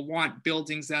people want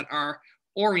buildings that are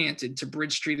oriented to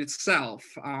Bridge Street itself,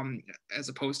 as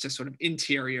opposed to sort of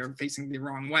interior facing the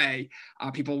wrong way.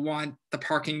 People want the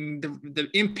parking, the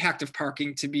impact of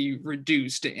parking to be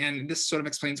reduced. And this sort of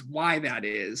explains why that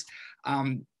is.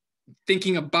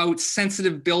 thinking about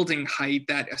sensitive building height,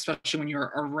 that especially when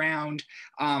you're around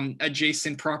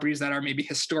adjacent properties that are maybe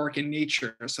historic in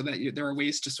nature, so that there are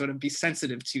ways to sort of be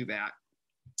sensitive to that.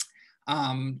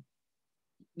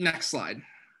 Next slide.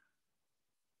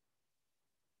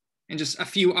 And just a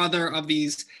few other of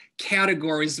these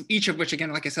categories, each of which,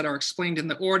 again, like I said, are explained in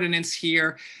the ordinance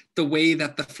here. The way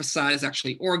that the facade is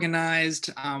actually organized,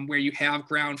 where you have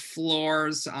ground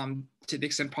floors, to the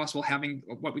extent possible, having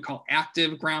what we call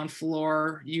active ground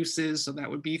floor uses. So that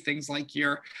would be things like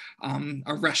your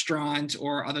a restaurant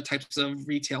or other types of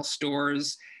retail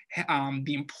stores.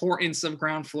 The importance of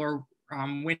ground floor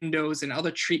windows and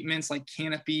other treatments like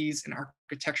canopies and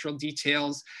architectural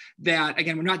details that,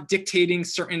 again, we're not dictating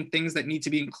certain things that need to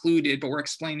be included, but we're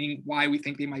explaining why we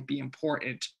think they might be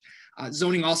important.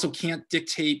 Zoning also can't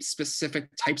dictate specific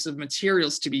types of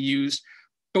materials to be used,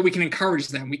 but we can encourage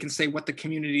them. We can say what the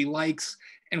community likes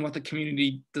and what the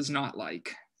community does not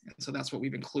like. And so that's what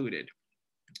we've included.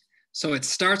 So it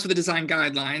starts with the design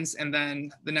guidelines, and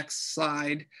then the next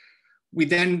slide, we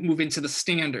then move into the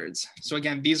standards. So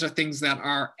again, these are things that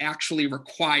are actually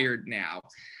required now.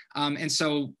 And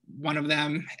so one of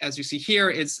them, as you see here,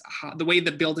 is the way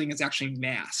the building is actually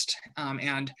massed.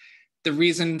 And the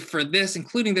reason for this,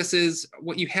 including this, is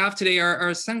what you have today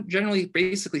are generally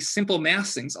basically simple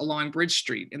massings along Bridge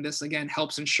Street. And this, again,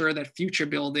 helps ensure that future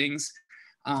buildings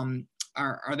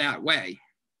are that way.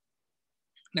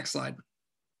 Next slide.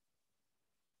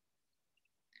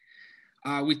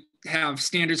 We have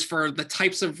standards for the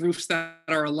types of roofs that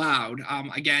are allowed.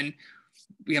 Again,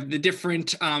 we have the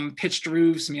different pitched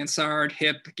roofs, mansard,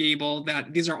 hip, gable,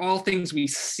 that these are all things we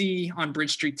see on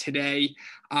Bridge Street today.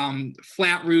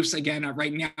 Flat roofs, again,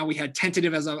 right now we had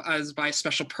tentative as by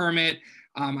special permit.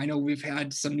 I know we've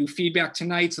had some new feedback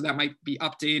tonight, so that might be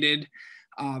updated.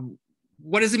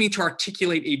 What does it mean to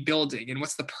articulate a building and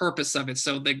what's the purpose of it?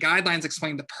 So the guidelines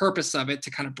explain the purpose of it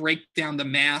to kind of break down the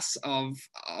mass of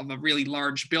a really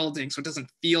large building so it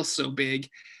doesn't feel so big.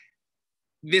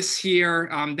 This here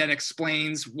then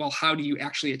explains, well, how do you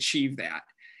actually achieve that?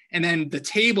 And then the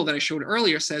table that I showed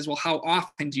earlier says, well, how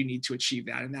often do you need to achieve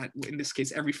that? And that, in this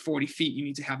case, every 40 feet, you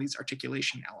need to have these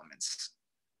articulation elements.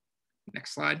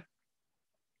 Next slide.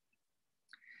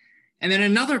 And then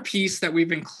another piece that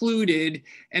we've included,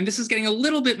 and this is getting a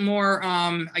little bit more,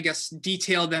 I guess,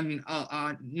 detailed than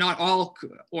not all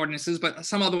ordinances, but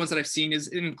some other ones that I've seen, is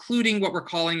including what we're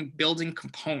calling building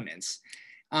components.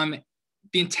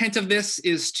 The intent of this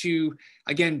is to,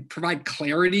 again, provide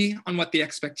clarity on what the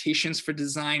expectations for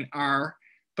design are,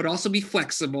 but also be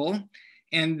flexible.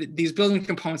 And these building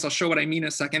components, I'll show what I mean in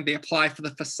a second, they apply for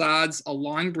the facades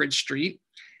along Bridge Street.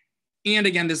 And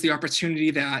again, there's the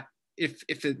opportunity that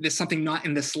if there's something not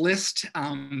in this list,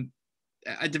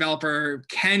 a developer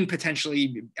can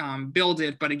potentially build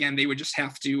it, but again, they would just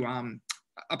have to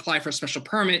apply for a special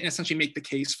permit and essentially make the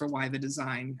case for why the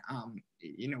design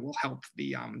will help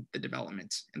the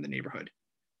development in the neighborhood.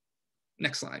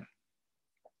 Next slide.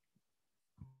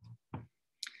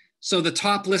 So the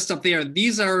top list up there,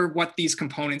 these are what these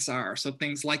components are. So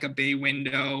things like a bay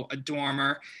window, a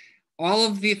dormer, all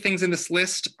of the things in this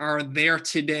list are there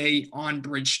today on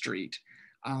Bridge Street.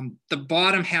 The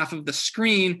bottom half of the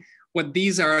screen, what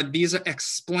these are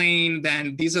explained,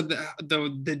 then these are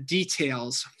the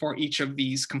details for each of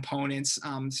these components.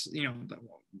 And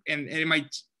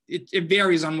it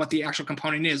varies on what the actual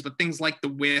component is, but things like the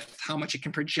width, how much it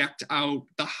can project out,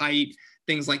 the height,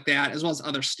 things like that, as well as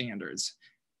other standards.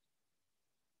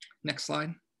 Next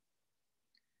slide.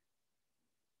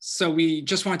 So we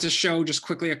just wanted to show just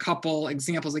quickly a couple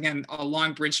examples, again,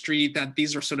 along Bridge Street, that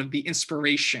these are sort of the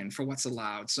inspiration for what's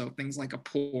allowed. So things like a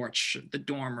porch, the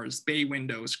dormers, bay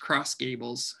windows, cross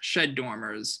gables, shed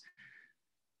dormers.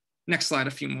 Next slide,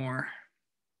 a few more.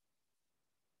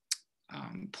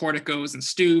 Porticos and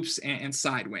stoops and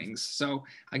side wings. So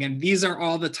again, these are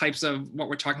all the types of what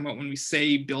we're talking about when we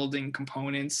say building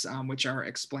components, which are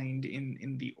explained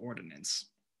in the ordinance.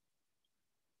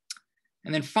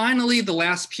 And then finally, the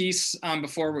last piece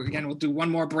before we'll do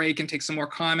one more break and take some more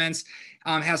comments,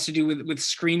 has to do with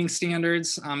screening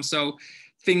standards. So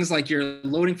things like your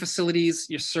loading facilities,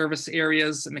 your service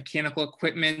areas, mechanical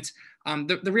equipment.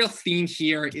 The real theme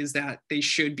here is that they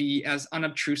should be as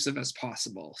unobtrusive as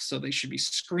possible. So they should be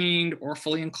screened or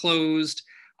fully enclosed.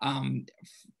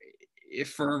 If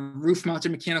for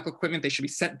roof-mounted mechanical equipment, they should be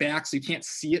set back so you can't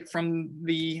see it from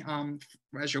the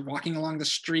as you're walking along the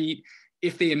street.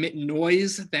 If they emit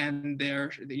noise, then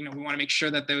we want to make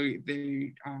sure that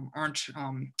they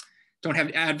don't have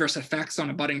adverse effects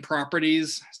on abutting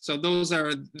properties. So those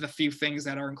are the few things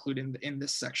that are included in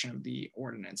this section of the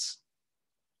ordinance.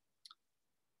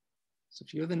 So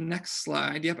if you go to the next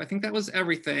slide, yep, I think that was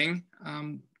everything.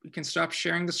 We can stop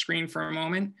sharing the screen for a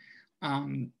moment.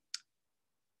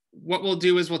 What we'll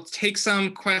do is we'll take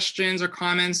some questions or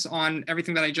comments on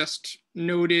everything that I just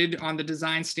noted on the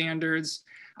design standards.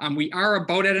 We are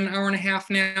about at an hour and a half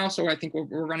now, so I think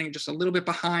we're running just a little bit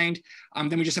behind.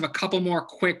 Then we just have a couple more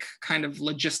quick kind of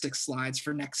logistics slides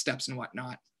for next steps and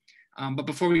whatnot. But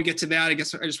before we get to that, I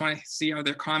guess I just want to see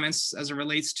other comments as it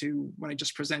relates to what I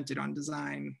just presented on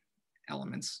design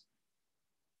elements.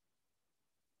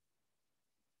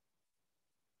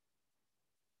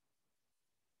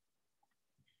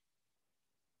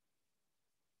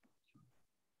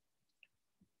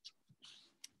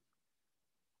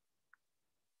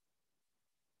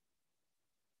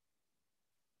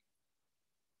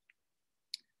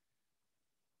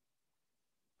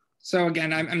 So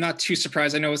again, I'm not too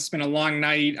surprised. I know it's been a long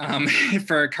night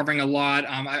for covering a lot.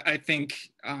 I think,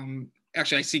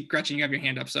 actually, I see Gretchen, you have your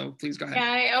hand up, so please go ahead.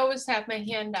 Yeah, I always have my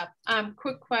hand up.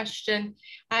 Quick question.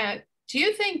 Do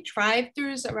you think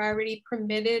drive-throughs are already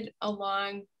permitted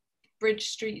along Bridge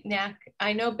Street Neck?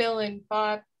 I know Bill and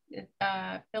Bob's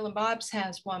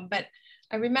has one, but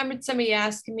I remembered somebody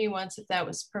asking me once if that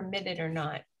was permitted or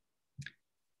not.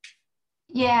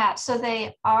 Yeah, so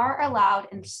they are allowed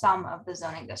in some of the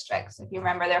zoning districts. If you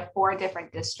remember, there are 4 different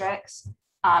districts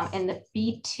in the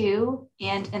B2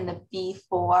 and in the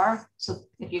B4. So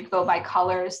if you go by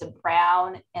colors, the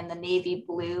brown and the navy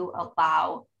blue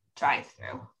allow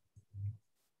drive-through.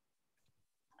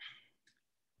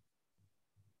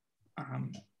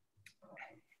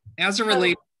 As it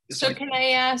relates, so can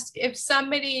I ask if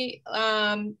somebody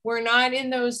were not in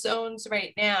those zones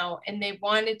right now and they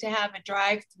wanted to have a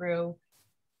drive-through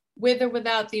with or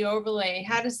without the overlay,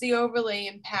 how does the overlay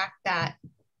impact that?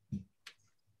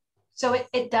 So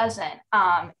it doesn't.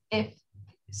 If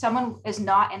someone is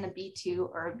not in the B2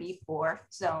 or B4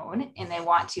 zone and they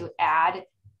want to add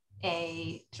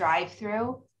a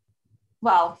drive-through,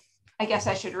 well, I guess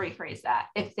I should rephrase that.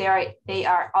 If they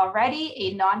are already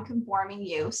a non-conforming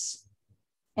use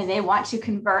and they want to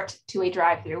convert to a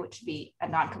drive-through, which would be a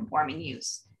non-conforming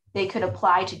use, they could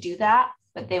apply to do that,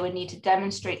 but they would need to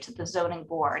demonstrate to the zoning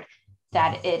board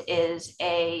that it is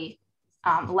a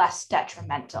less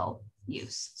detrimental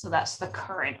use. So that's the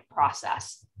current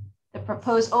process. The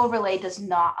proposed overlay does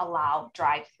not allow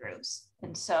drive-throughs.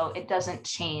 And so it doesn't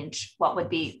change what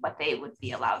they would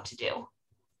be allowed to do.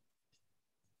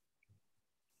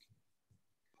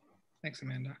 Thanks,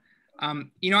 Amanda.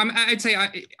 I'd say,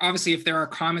 obviously, if there are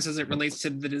comments as it relates to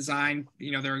the design,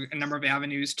 there are a number of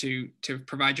avenues to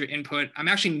provide your input. I'm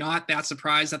actually not that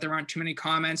surprised that there aren't too many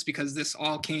comments because this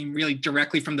all came really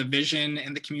directly from the vision,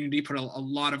 and the community put a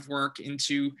lot of work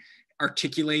into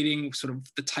articulating sort of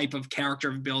the type of character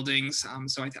of buildings.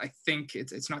 So I think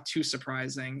it's not too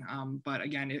surprising. But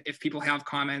again, if people have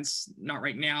comments, not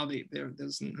right now,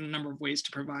 there's a number of ways to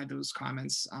provide those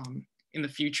comments in the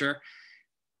future.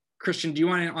 Christian, do you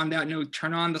want to, on that note,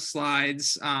 turn on the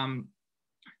slides?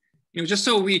 Just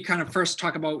so we kind of first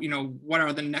talk about, what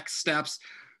are the next steps?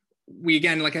 We,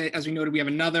 again, as we noted, we have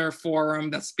another forum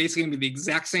that's basically gonna be the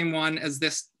exact same one as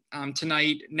this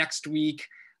tonight. Next week,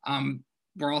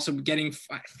 we're also getting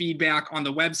feedback on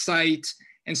the website.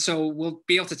 And so we'll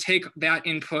be able to take that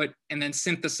input and then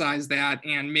synthesize that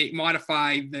and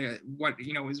modify what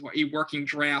is a working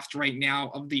draft right now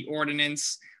of the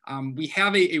ordinance. We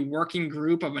have a working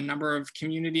group of a number of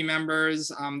community members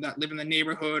that live in the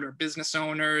neighborhood, or business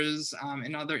owners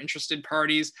and other interested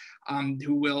parties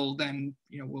who will then,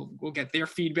 we'll get their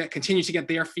feedback, continue to get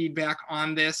their feedback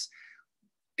on this.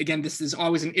 Again, this is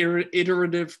always an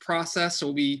iterative process, so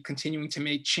we'll be continuing to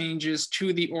make changes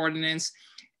to the ordinance.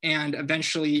 And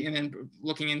eventually, and then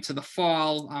looking into the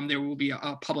fall, there will be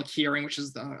a public hearing, which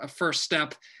is a first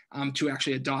step to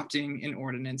actually adopting an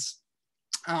ordinance.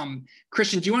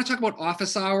 Christian, do you want to talk about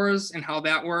office hours and how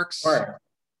that works? Sure.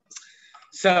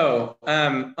 So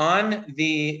on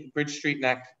the Bridge Street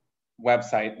Neck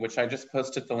website, which I just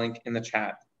posted the link in the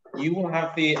chat, you will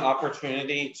have the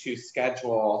opportunity to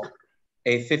schedule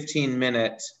a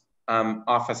 15-minute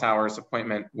office hours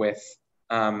appointment with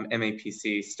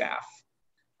MAPC staff.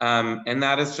 And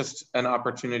that is just an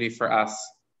opportunity for us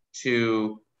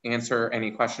to answer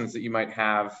any questions that you might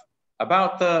have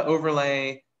about the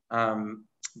overlay,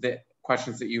 the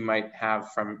questions that you might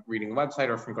have from reading the website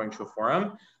or from going to a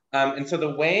forum. And so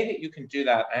the way that you can do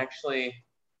that, I actually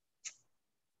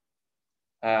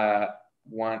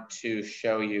want to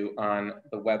show you on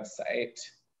the website.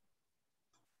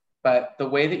 But the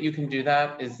way that you can do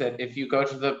that is that if you go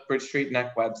to the Bridge Street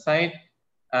Neck website,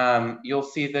 you'll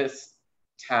see this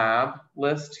tab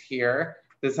list here.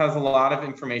 this has a lot of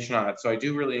information on it. So I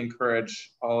do really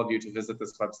encourage all of you to visit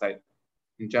this website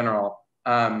in general.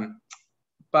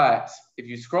 But if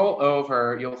you scroll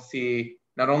over, you'll see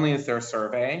not only is there a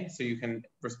survey, so you can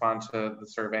respond to the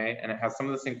survey, and it has some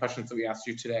of the same questions that we asked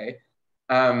you today.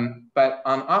 But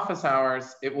on office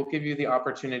hours, it will give you the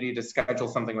opportunity to schedule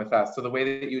something with us. So the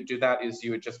way that you would do that is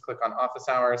you would just click on office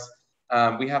hours.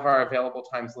 We have our available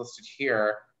times listed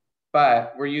here,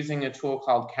 but we're using a tool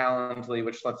called Calendly,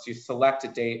 which lets you select a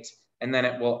date, and then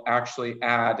it will actually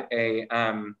add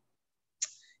an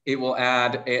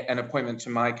appointment to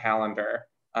my calendar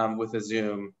with a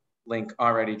Zoom link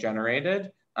already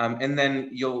generated. And then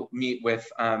you'll meet with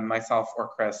myself or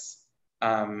Chris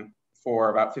for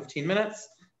about 15 minutes.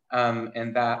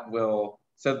 And that will,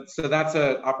 so that's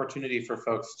an opportunity for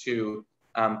folks to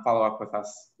follow up with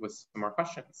us with some more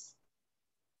questions.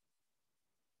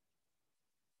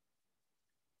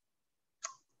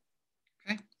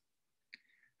 Okay.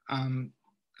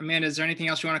 Amanda, is there anything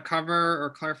else you want to cover or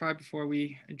clarify before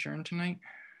we adjourn tonight?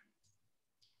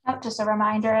 Oh, just a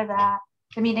reminder that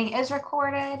the meeting is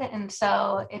recorded. And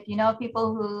so if you know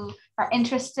people who are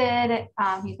interested,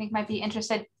 you think might be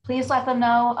interested, please let them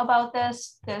know about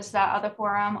this. There's that other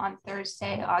forum on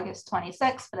Thursday, August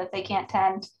 26th, but if they can't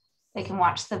attend, they can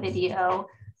watch the video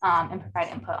and provide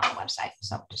input on the website.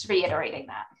 So just reiterating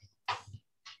that.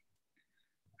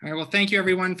 All right, well, thank you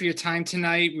everyone for your time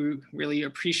tonight. We really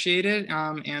appreciate it.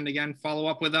 And again, follow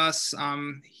up with us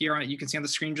here. You can see on the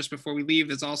screen just before we leave,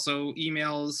 there's also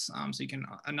emails. So you can,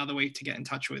 another way to get in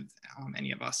touch with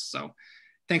any of us. So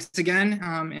thanks again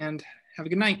and have a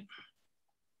good night.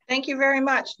 Thank you very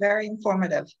much. Very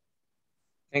informative.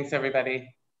 Thanks,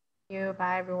 everybody. Thank you.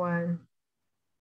 Bye, everyone.